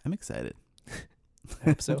 I'm excited. I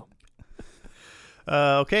hope so.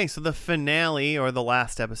 Okay, so the finale, or the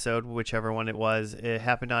last episode, whichever one it was, it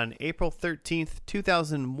happened on April 13th,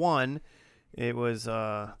 2001. It was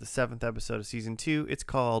the 7th episode of season 2. It's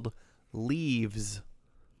called Leaves.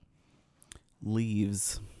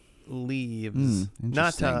 Leaves. Leaves.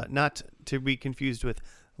 Interesting. Not to be confused with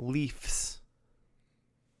leaves.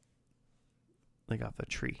 Like off a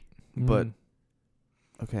tree. But Mm.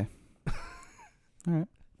 okay. All right.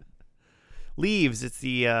 Leaves, it's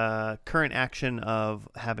the current action of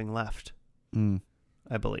having left,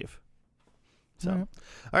 I believe. So, All all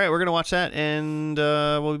right, we're going to watch that, and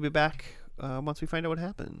we'll be back once we find out what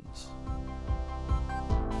happens.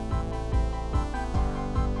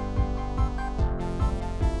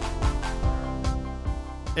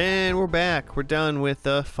 And we're back. We're done with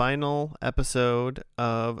the final episode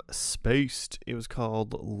of Spaced. It was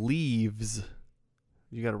called Leaves.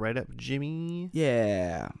 You got to write up, Jimmy.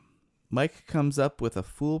 Yeah. Mike comes up with a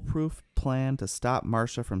foolproof plan to stop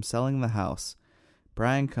Marcia from selling the house.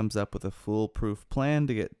 Brian comes up with a foolproof plan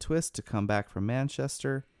to get Twist to come back from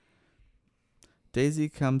Manchester. Daisy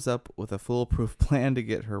comes up with a foolproof plan to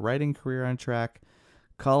get her writing career on track.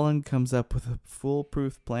 Colin comes up with a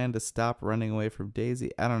foolproof plan to stop running away from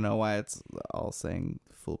Daisy. I don't know why it's all saying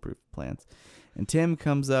foolproof plans. And Tim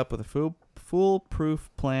comes up with a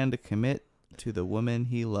foolproof plan to commit to the woman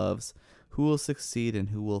he loves. Who will succeed and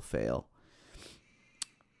who will fail?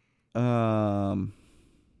 We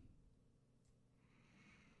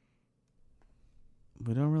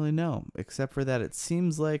don't really know, except for that it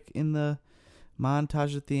seems like in the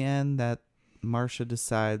montage at the end that Marcia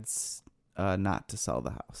decides not to sell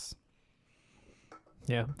the house.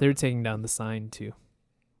 Yeah, they're taking down the sign too.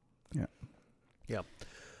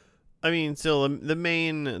 I mean, still, the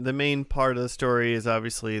main part of the story is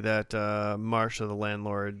obviously that Marcia, the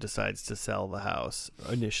landlord, decides to sell the house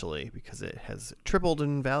initially because it has tripled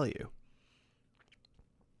in value.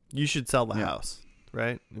 You should sell the house,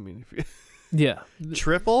 right? I mean, if you Yeah,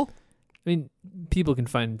 triple? I mean, people can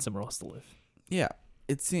find somewhere else to live. Yeah,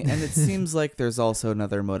 it seems like there's also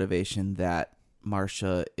another motivation that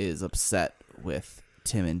Marcia is upset with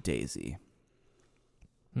Tim and Daisy,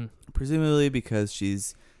 presumably because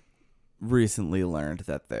she's recently learned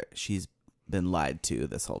that she's been lied to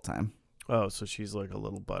this whole time. Oh, so she's like a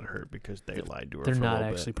little butthurt because they lied to her. They're for a not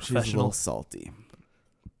little actually bit. She's a little professional. salty.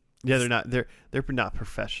 Yeah, they're not. They're not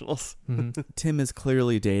professionals. Mhm. Tim is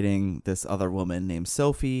clearly dating this other woman named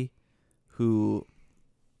Sophie, who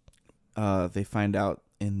they find out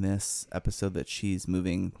in this episode that she's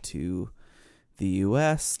moving to the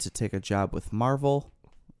U.S. to take a job with Marvel,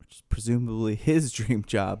 which is presumably his dream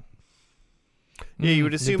job. Yeah, you would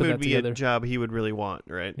Didn't assume put it that would be together. a job he would really want,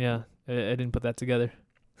 right? Yeah, I didn't put that together.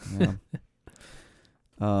 Yeah.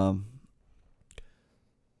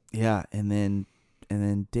 Yeah, and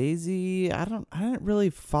then Daisy, I didn't really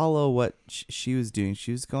follow what she was doing.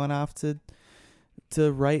 She was going off to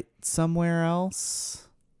write somewhere else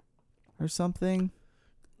or something.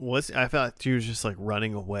 I thought she was just like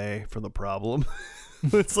running away from the problem.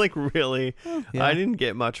 It's like really, Yeah. I didn't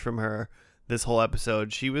get much from her this whole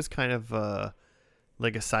episode. She was kind of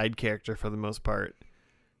like a side character for the most part.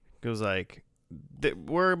 It was like,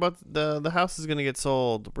 we're about the house is gonna get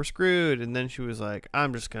sold. We're screwed. And then she was like,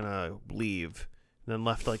 I'm just gonna leave. And then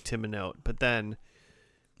left like Tim a note. But then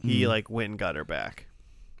he like went and got her back.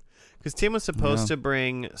 Because Tim was supposed Yeah. to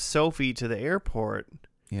bring Sophie to the airport,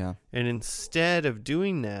 Yeah. and instead of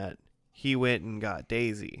doing that, he went and got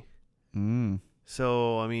Daisy.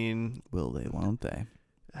 So, I mean, Will they? Won't they?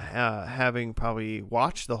 having probably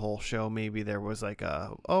watched the whole show, maybe there was like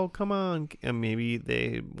a, oh, come on. And maybe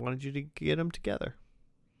they wanted you to get them together.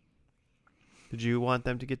 Did you want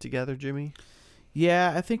them to get together, Jimmy?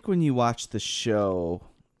 Yeah, I think when you watch the show,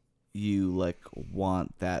 you like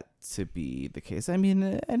want that to be the case. I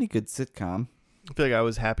mean, any good sitcom. I feel like I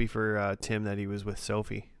was happy for Tim that he was with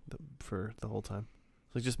Sophie for the whole time.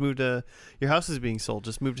 Like, just move to, your house is being sold.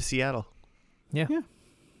 Just move to Seattle. Yeah. Yeah.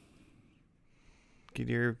 Get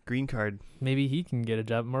your green card. Maybe he can get a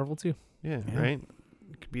job at Marvel too. Yeah, Yeah. right?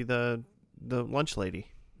 Could be the lunch lady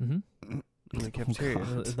Mm-hmm. in the cafeteria.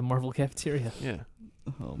 God. The Marvel cafeteria. Yeah.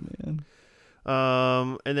 Oh man.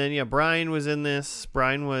 And then, yeah, Brian was in this.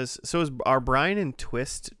 Are Brian and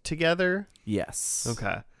Twist together? Yes.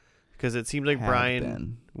 Okay. Because it seemed like Have Brian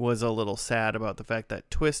been. was a little sad about the fact that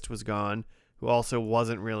Twist was gone, who also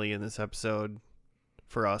wasn't really in this episode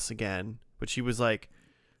for us again. But she was like,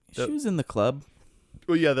 She was in the club.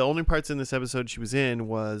 well, yeah, the only parts in this episode she was in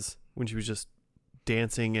was when she was just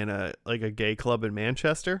dancing in a gay club in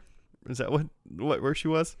Manchester. Is that where she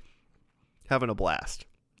was? Having a blast.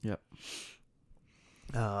 Yep.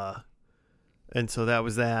 And so that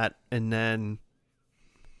was that. And then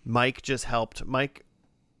Mike just helped. Mike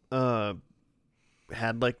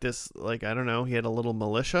had like this, like, I don't know, he had a little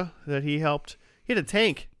militia that he helped. He had a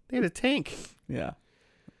tank. They had a tank. Yeah.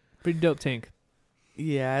 Pretty dope tank.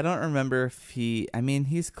 Yeah, I don't remember if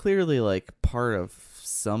he's clearly like part of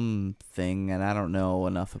something, and I don't know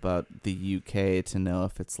enough about the UK to know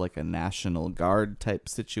if it's like a National Guard type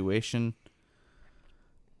situation.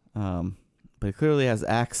 But he clearly has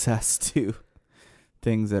access to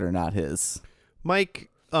things that are not his. Mike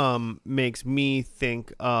makes me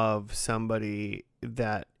think of somebody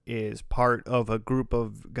that is part of a group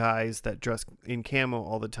of guys that dress in camo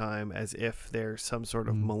all the time, as if they're some sort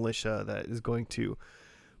of militia that is going to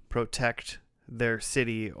protect their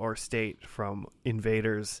city or state from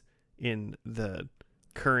invaders in the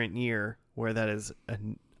current year, where that is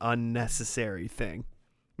an unnecessary thing.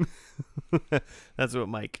 That's what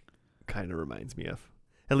Mike kind of reminds me of.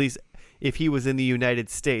 At least if he was in the United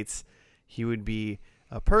States, he would be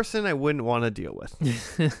a person I wouldn't want to deal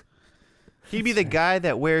with. He'd be the guy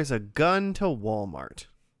that wears a gun to Walmart.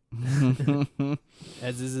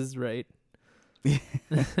 As is his right.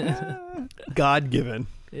 God given,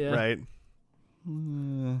 Yeah. right?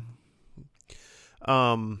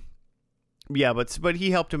 Yeah, but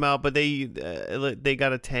he helped him out. But they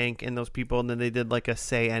got a tank and those people, and then they did like a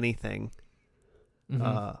say anything,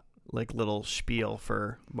 Mhm. like little spiel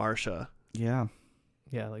for Marsha. Yeah.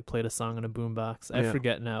 Yeah, like played a song on a boombox. Yeah. I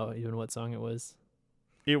forget now even what song it was.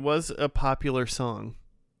 It was a popular song.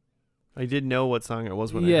 I did know what song it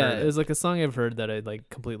was when I Yeah, heard it was like a song I've heard that I like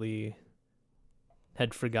completely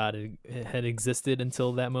had forgotten it had existed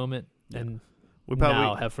until that moment, and We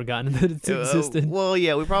now have forgotten that it's existed. Well,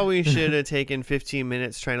 yeah, we probably should have taken 15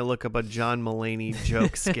 minutes trying to look up a John Mulaney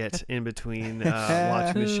joke skit in between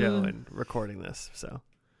watching the show and recording this. So,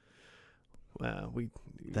 we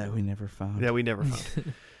never found. we never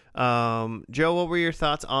found. Joe, what were your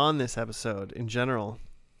thoughts on this episode in general?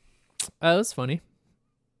 It was funny.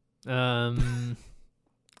 That's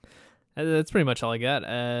pretty much all I got.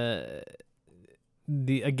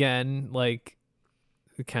 Again, like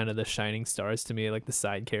kind of the shining stars to me, like the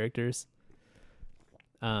side characters.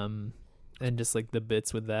 And just like the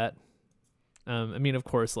bits with that. I mean, of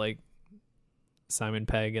course, like Simon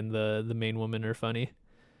Pegg and the main woman are funny.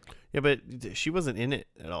 Yeah, but she wasn't in it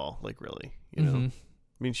at all, like really. You know, Mhm.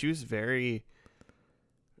 I mean, she was very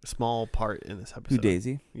small part in this episode. Who,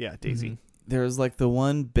 Daisy? Yeah, Daisy. Mhm. There was like the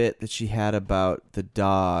one bit that she had about the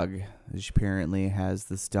dog. She apparently has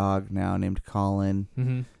this dog now named Colin,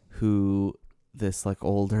 Mhm. who this like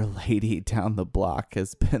older lady down the block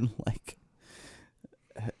has been like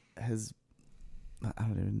I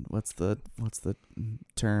don't even what's the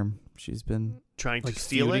term she's been Trying Like to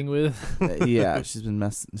steal feuding it. with. yeah,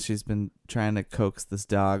 she's been trying to coax this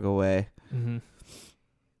dog away, Mhm.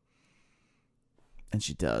 and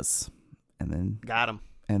she does, and Got him.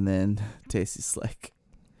 then Tacy's like,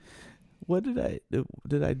 what did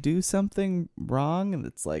I do something wrong? And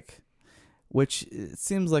it's like, which it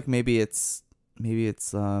seems like maybe it's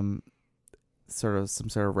sort of some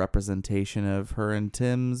sort of representation of her and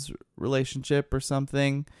Tim's relationship or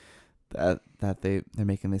something, that they're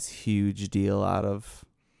making this huge deal out of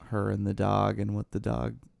her and the dog and what the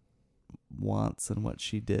dog wants and what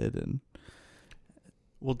she did. And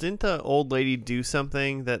Well, didn't the old lady do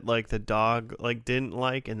something that like the dog like didn't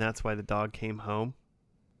like, and that's why the dog came home?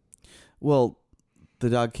 Well, the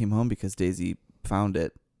dog came home because Daisy found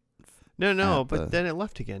it. No, At but the- then it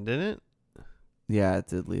left again, didn't it? Yeah, it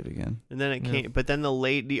did leave again. And then it Yeah. came, but then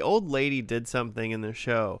the old lady did something in the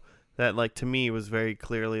show that like to me was very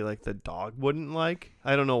clearly like the dog wouldn't like.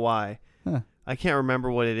 I don't know why. Huh. I can't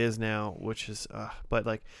remember what it is now, which is, but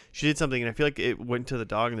like she did something, and I feel like it went to the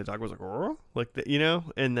dog, and the dog was like, "Rrr," like the,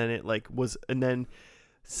 and then it like was, and then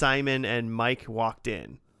Simon and Mike walked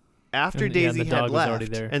in after And, yeah, and Daisy the dog had was already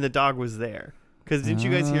left, there. and the dog was there. Because didn't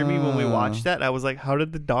you guys hear me when we watched that? I was like, "How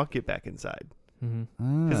did the dog get back inside?"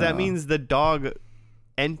 Mm-hmm. Because that Oh. means the dog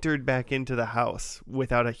entered back into the house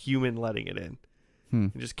without a human letting it in.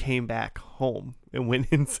 It just came back home and went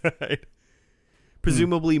inside.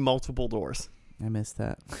 Presumably multiple doors. I missed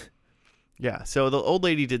that. Yeah, so the old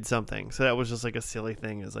lady did something. So that was just like a silly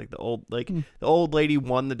thing. Is like the old lady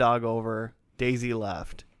won the dog over. Daisy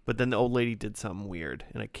left, but then the old lady did something weird,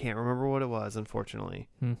 and I can't remember what it was, unfortunately.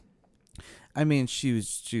 I mean, she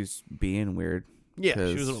was being weird. Yeah,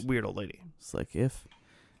 she was a 'Cause- weird old lady. It's like if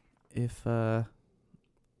my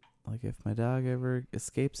dog ever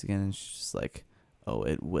escapes again, and she's just like, oh,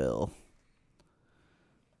 it will.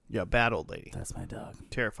 Yeah, bad old lady. That's my dog.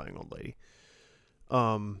 Terrifying old lady.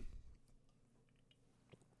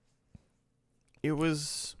 It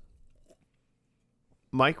was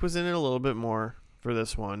Mike was in it a little bit more for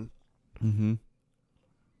this one. Mm-hmm.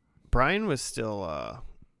 Brian was still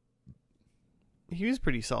he was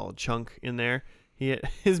pretty solid chunk in there. He had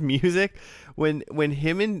his music when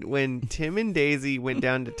Tim and Daisy went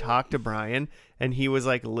down to talk to Brian, and he was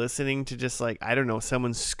like listening to just like, I don't know,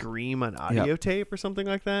 someone scream on audio tape or something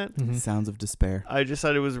like that. Mm-hmm. Sounds of despair. I just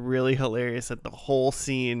thought it was really hilarious that the whole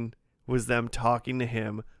scene was them talking to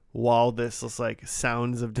him while this was like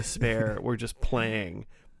sounds of despair were just playing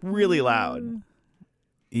really loud.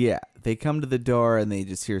 Yeah, they come to the door and they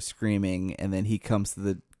just hear screaming, and then he comes to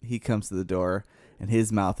the door, and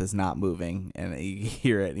his mouth is not moving, and you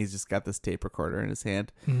hear it, and he's just got this tape recorder in his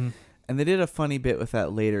hand. Mm-hmm. And they did a funny bit with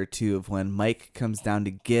that later too, of when Mike comes down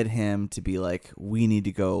to get him to be like, we need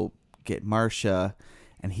to go get Marcia,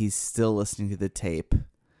 and he's still listening to the tape.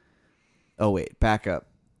 Oh wait, back up.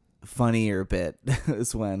 Funnier bit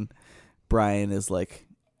is when Brian is like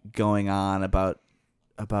going on about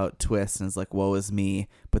Twist, and is like, woe is me,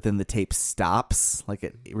 but then the tape stops, like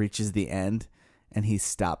it reaches the end, and he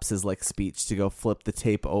stops his like speech to go flip the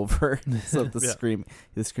tape over so the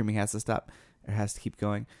Yeah. screaming has to stop, or has to keep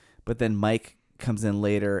going. But then Mike comes in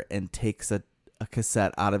later and takes a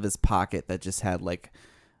cassette out of his pocket that just had like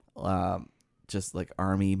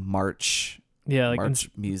army march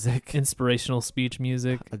music, Inspirational speech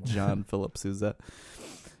music. a John Philip Sousa.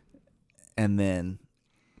 And then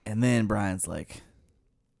Brian's like,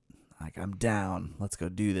 I'm down. Let's go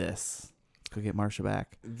do this. Let's go get Marcia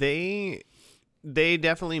back. They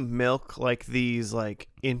definitely milk like these like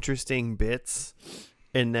interesting bits,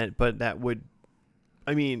 but that would,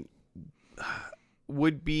 I mean,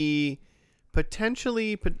 would be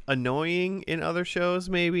potentially annoying in other shows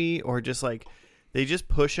maybe, or just like they just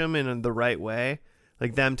push them in the right way,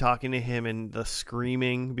 like them talking to him and the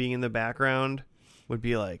screaming being in the background would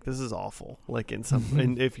be like, this is awful, like in some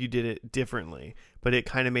and if you did it differently, but it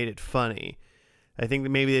kind of made it funny. I think that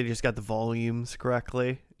maybe they just got the volumes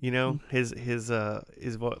correctly. His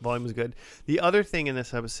volume was good. The other thing in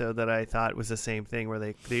this episode that I thought was the same thing, where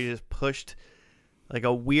they just pushed like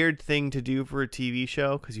a weird thing to do for a TV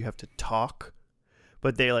show, because you have to talk.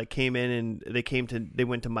 But they like came in and they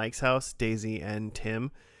went to Mike's house, Daisy and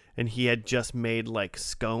Tim, and he had just made like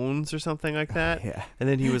scones or something like that. Yeah. And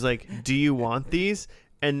then he was like, "Do you want these?"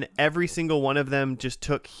 And every single one of them just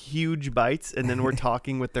took huge bites, and then were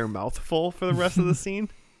talking with their mouth full for the rest of the scene.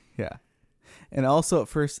 Yeah. And also at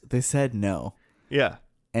first they said no. Yeah.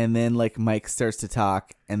 And then like Mike starts to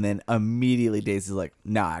talk, and then immediately Daisy's like,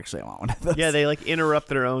 no, actually I want one of those. Yeah, they like interrupt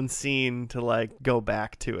their own scene to like go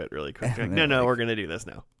back to it really quick. Like, no, we're gonna do this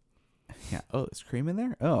now. Yeah. Oh, there's cream in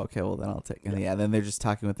there? Oh, okay, well then I'll take it. Yeah, then they're just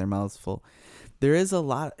talking with their mouths full. There's a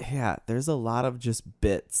lot of just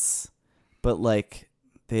bits, but like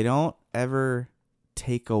they don't ever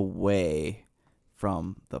take away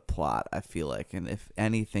from the plot, I feel like, and if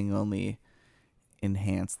anything only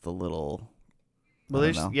enhance the little. Well,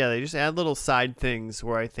 they just add little side things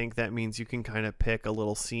where I think that means you can kind of pick a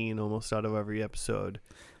little scene almost out of every episode.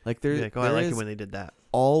 Like there's I like it when they did that.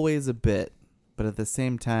 Always a bit, but at the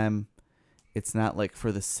same time, it's not like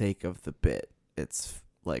for the sake of the bit. It's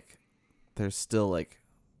like there's still like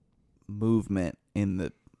movement in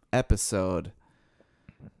the episode.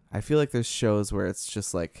 I feel like there's shows where it's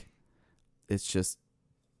just like it's just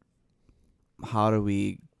how do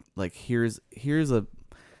we like here's a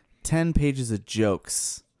 10 pages of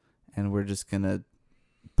jokes and we're just gonna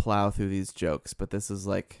plow through these jokes, but this is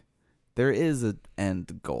like there is an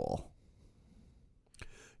end goal.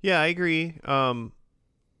 Yeah, I agree.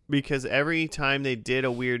 Because every time they did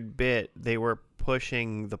a weird bit, they were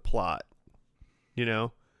pushing the plot. You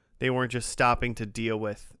know, they weren't just stopping to deal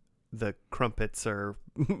with the crumpets or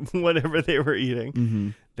whatever they were eating. Mm-hmm.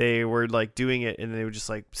 They were like doing it, and they would just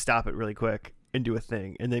like stop it really quick and do a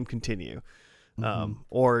thing, and then continue,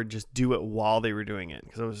 or just do it while they were doing it.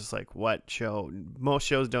 Because it was just like, what show? Most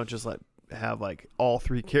shows don't just have like all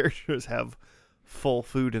three characters have full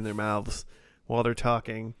food in their mouths while they're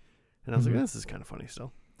talking. And I was like, this is kind of funny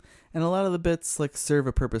still. And a lot of the bits like serve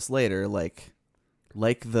a purpose later, like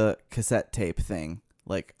the cassette tape thing.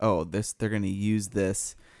 Like, oh, they're going to use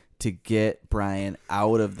this to get Brian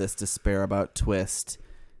out of this despair about Twist,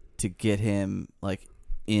 to get him like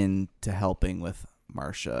into helping with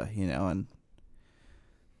Marcia, you know, and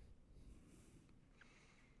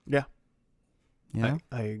yeah. Yeah,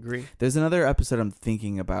 I agree. There's another episode I'm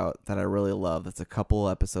thinking about that I really love. That's a couple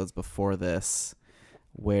episodes before this,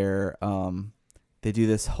 where they do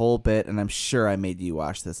this whole bit, and I'm sure I made you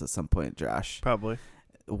watch this at some point, Josh. Probably.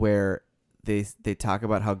 Where they talk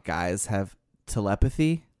about how guys have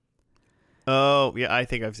telepathy. Oh yeah, I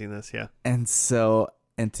think I've seen this. Yeah. And so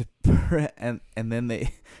and then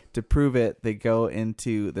they to prove it, they go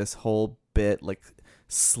into this whole bit like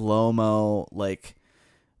slow-mo, like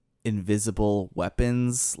invisible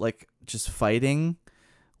weapons, like just fighting,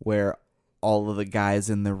 where all of the guys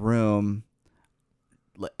in the room,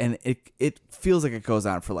 and it feels like it goes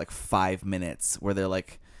on for like 5 minutes, where they're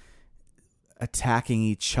like attacking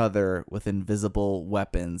each other with invisible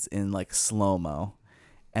weapons in like slow-mo,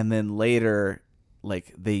 and then later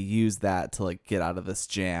like they use that to like get out of this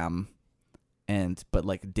jam, but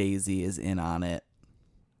like Daisy is in on it,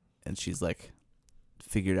 and she's like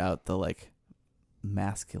figured out the like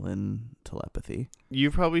masculine telepathy.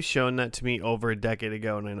 You've probably shown that to me over a decade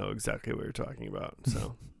ago, and I know exactly what you're talking about.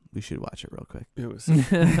 So we should watch it real quick. it was.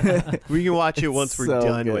 We can watch it once we're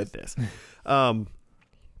done good. with this.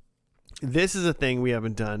 This is a thing we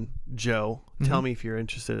haven't done. Joe, tell me if you're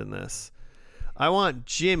interested in this. I want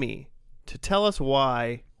Jimmy to tell us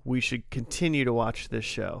why we should continue to watch this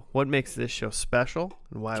show. What makes this show special,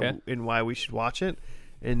 and why we should watch it,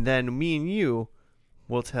 and then me and you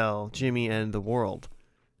will tell Jimmy and the world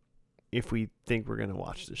if we think we're going to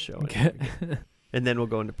watch this show. Okay. And then we'll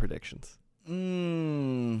go into predictions.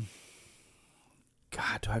 God,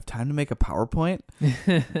 do I have time to make a PowerPoint?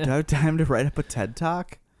 Do I have time to write up a TED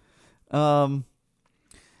Talk? I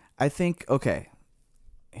think, okay,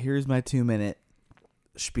 here's my 2-minute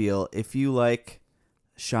spiel. If you like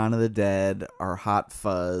Shaun of the Dead or Hot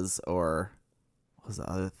Fuzz or what was the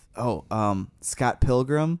other Scott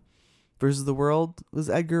Pilgrim versus the World was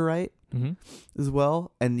Edgar Wright as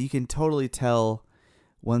well, and you can totally tell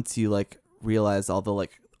once you like realize all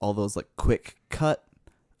those like quick cut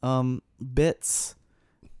bits,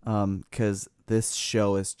 because this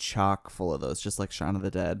show is chock full of those, just like Shaun of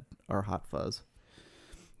the Dead or Hot Fuzz.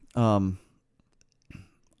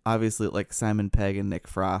 Obviously, like Simon Pegg and Nick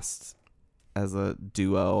Frost as a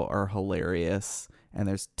duo are hilarious, and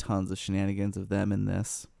there's tons of shenanigans of them in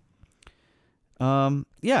this.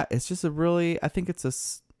 Yeah, it's just I think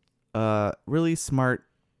it's a really smart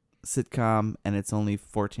sitcom, and it's only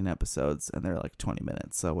 14 episodes, and they're like 20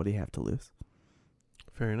 minutes. So what do you have to lose?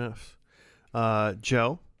 Fair enough.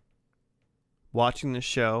 Joe, watching this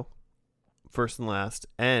show, first and last,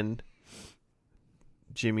 and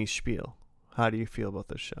Jimmy's spiel, how do you feel about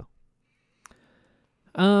this show?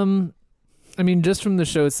 I mean, just from the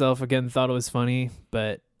show itself, again, thought it was funny,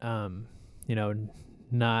 but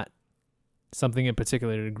not something in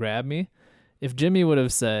particular to grab me. If Jimmy would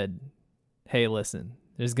have said, "Hey, listen,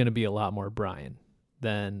 there's gonna be a lot more Brian,"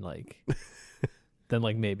 then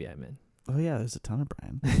maybe I'm in. Oh yeah, there's a ton of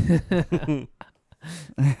Brian.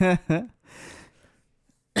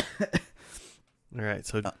 All right,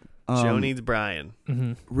 so Joe needs Brian.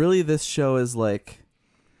 Mm-hmm. Really, this show is like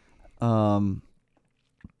 5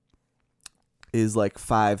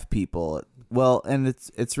 people. Well, and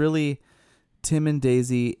it's really Tim and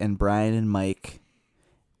Daisy and Brian and Mike,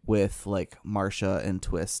 with like Marcia and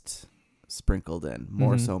Twist sprinkled in.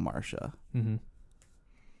 More so Marcia. Mm-hmm.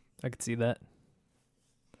 I could see that.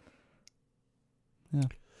 Yeah,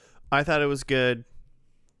 I thought it was good.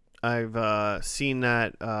 I've seen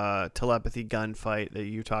that telepathy gunfight that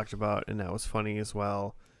you talked about, and that was funny as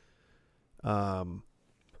well. I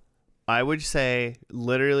would say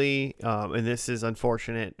literally, and this is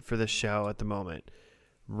unfortunate for the show at the moment,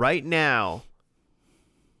 right now,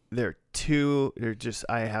 they're just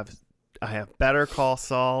I have Better Call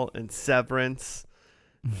Saul and Severance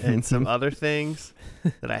and some other things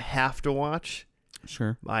that I have to watch.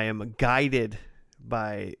 Sure. I am guided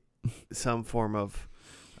by some form of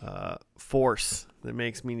force that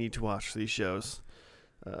makes me need to watch these shows.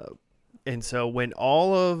 And so when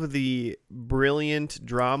all of the brilliant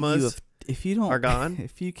dramas if you don't are gone,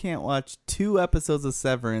 if you can't watch 2 episodes of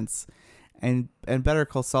Severance and Better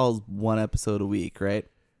Call Saul is 1 episode a week, right?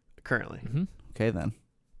 currently, Mm-hmm. Okay, then.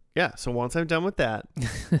 yeah. So once I'm done with that,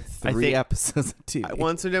 3 episodes of TV.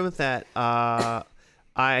 once I'm done with that,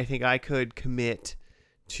 I think I could commit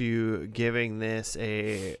to giving this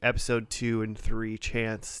a episode 2 and 3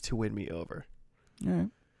 chance to win me over, All right.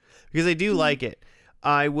 because I do like it.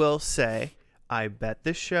 I will say, I bet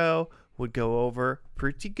this show would go over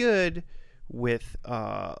pretty good with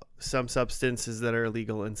some substances that are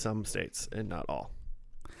illegal in some states and not all.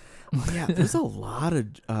 Yeah, there's a lot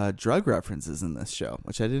of drug references in this show,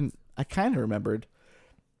 which I kind of remembered.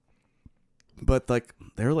 But like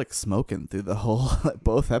they're like smoking through the whole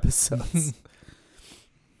both episodes.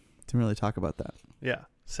 Didn't really talk about that. Yeah.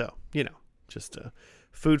 So, just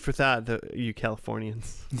food for thought, you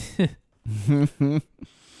Californians.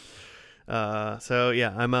 So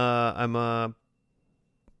yeah, I'm a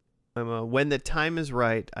when the time is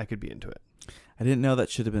right, I could be into it. I didn't know that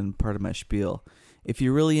should have been part of my spiel. If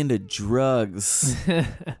you're really into drugs, they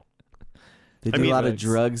do a lot of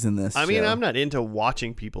drugs in this I mean, show. I'm not into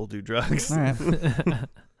watching people do drugs. All right.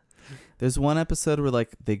 There's one episode where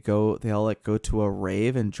like they all like go to a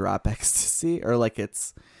rave and drop ecstasy, or like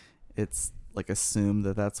it's like assumed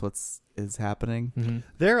that that's is happening. Mm-hmm.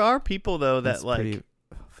 There are people though that That's pretty like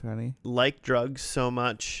funny. like drugs so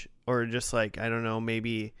much, or just like, I don't know,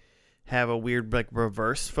 maybe have a weird like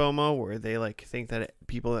reverse FOMO where they like think that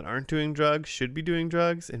people that aren't doing drugs should be doing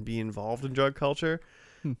drugs and be involved in drug culture.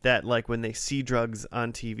 That like when they see drugs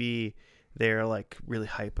on TV, they're like really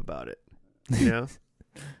hype about it. You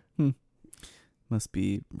know? Must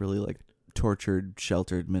be really like tortured,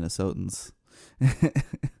 sheltered Minnesotans.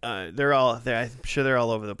 They're all there. I'm sure they're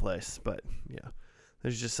all over the place, but yeah,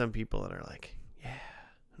 there's just some people that are like, yeah.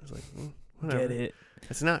 I was like, whatever. Get it?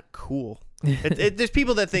 It's not cool. There's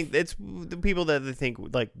people that think it's the people that they think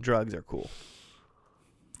like drugs are cool.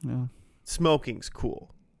 Yeah. Smoking's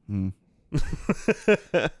cool.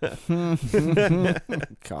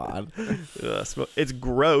 God. It's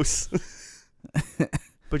gross,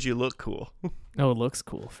 but you look cool. Oh, it looks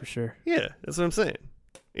cool for sure. Yeah, that's what I'm saying.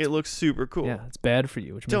 It looks super cool. Yeah, it's bad for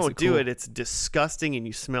you, which makes Don't it do cool. it. It's disgusting and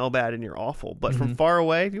you smell bad and you're awful. But from Mhm. far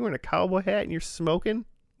away, if you're wearing a cowboy hat and you're smoking,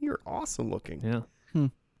 you're awesome looking. Yeah.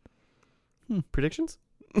 Predictions?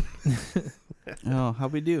 Oh,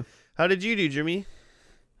 how'd we do? How did you do, Jimmy?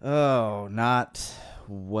 Oh, not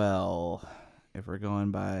well. If we're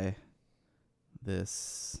going by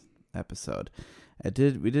this episode,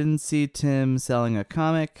 we didn't see Tim selling a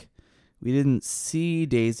comic. We didn't see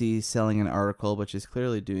Daisy selling an article, but she's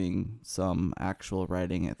clearly doing some actual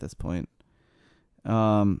writing at this point.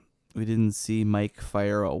 We didn't see Mike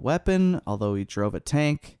fire a weapon, although he drove a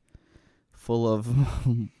tank full of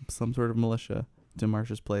some sort of militia to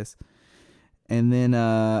Marsha's place. And then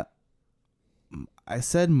I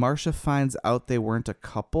said Marsha finds out they weren't a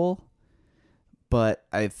couple, but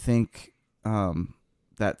I think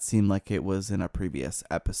that seemed like it was in a previous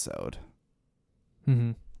episode.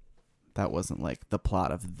 Mm-hmm. That wasn't like the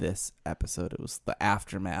plot of this episode. It was the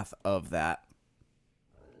aftermath of that.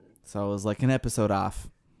 So it was like an episode off.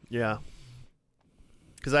 Yeah.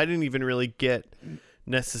 Because I didn't even really get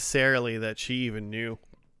necessarily that she even knew.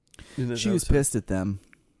 She was pissed at them.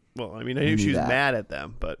 Well, I mean, I knew she was that. mad at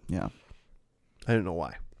them, but Yeah. I didn't know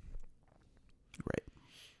why. Right.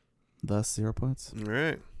 Thus 0 points. All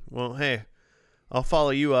right. Well, hey, I'll follow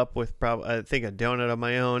you up with I think a donut of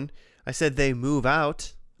my own. I said they move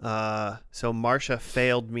out. So Marsha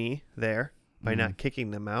failed me there by not kicking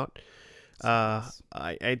them out.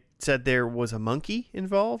 I said there was a monkey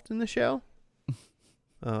involved in the show.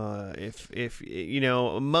 If you know,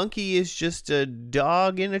 a monkey is just a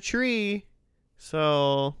dog in a tree.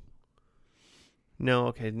 So no,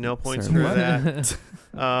 okay, no points Sorry, for what? that.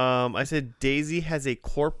 I said Daisy has a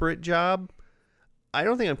corporate job. I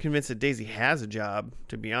don't think I'm convinced that Daisy has a job,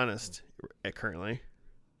 to be honest, currently.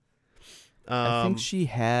 I think she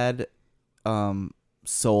had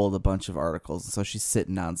sold a bunch of articles, so she's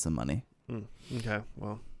sitting on some money. Okay,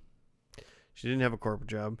 well, she didn't have a corporate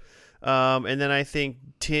job. And then I think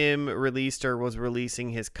Tim was releasing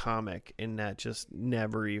his comic, and that just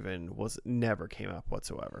never came up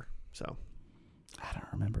whatsoever. So I don't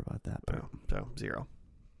remember about that. But so 0.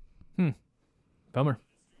 Bummer.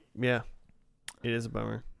 Yeah, it is a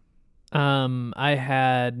bummer. I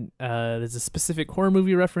had there's a specific horror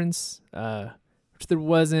movie reference, which there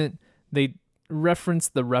wasn't. They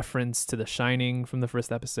referenced the reference to The Shining from the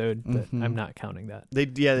first episode, but I'm not counting that. They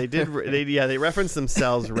referenced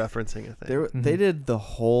themselves referencing a thing. They did the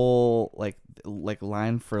whole like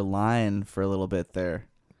line for line for a little bit there,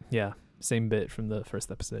 Yeah, same bit from the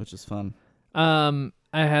first episode. which is fun.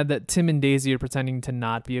 I had that Tim and Daisy are pretending to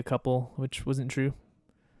not be a couple, which wasn't true.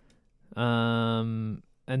 And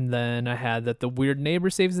then I had that the weird neighbor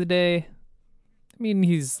saves the day. I mean,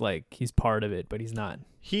 he's part of it, but he's not.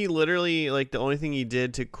 He literally, like, the only thing he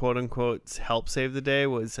did to quote unquote help save the day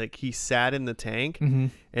was like he sat in the tank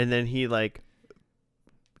and then he like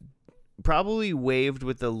probably waved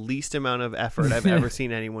with the least amount of effort I've ever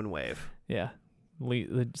seen anyone wave. Yeah.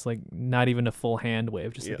 It's like not even a full hand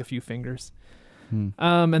wave, just like Yeah. a few fingers.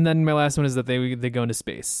 And then my last one is that they go into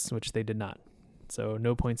space, which they did not. So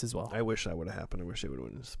no points as well. I wish that would have happened. I wish they would have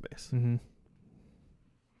went into space. Mm-hmm.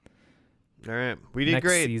 All right. We did Next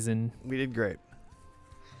great. season. We did great.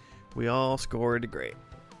 We all scored great.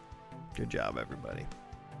 Good job, everybody.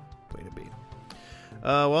 Way to be.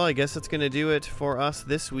 Well, I guess that's going to do it for us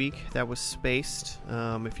this week. That was Spaced.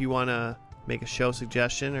 If you want to make a show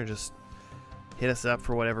suggestion or just hit us up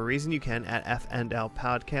for whatever reason, you can at FNL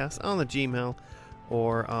Podcast on the Gmail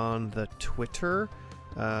or on the Twitter.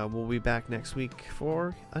 We'll be back next week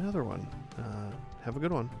for another one. Have a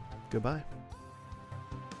good one. Goodbye.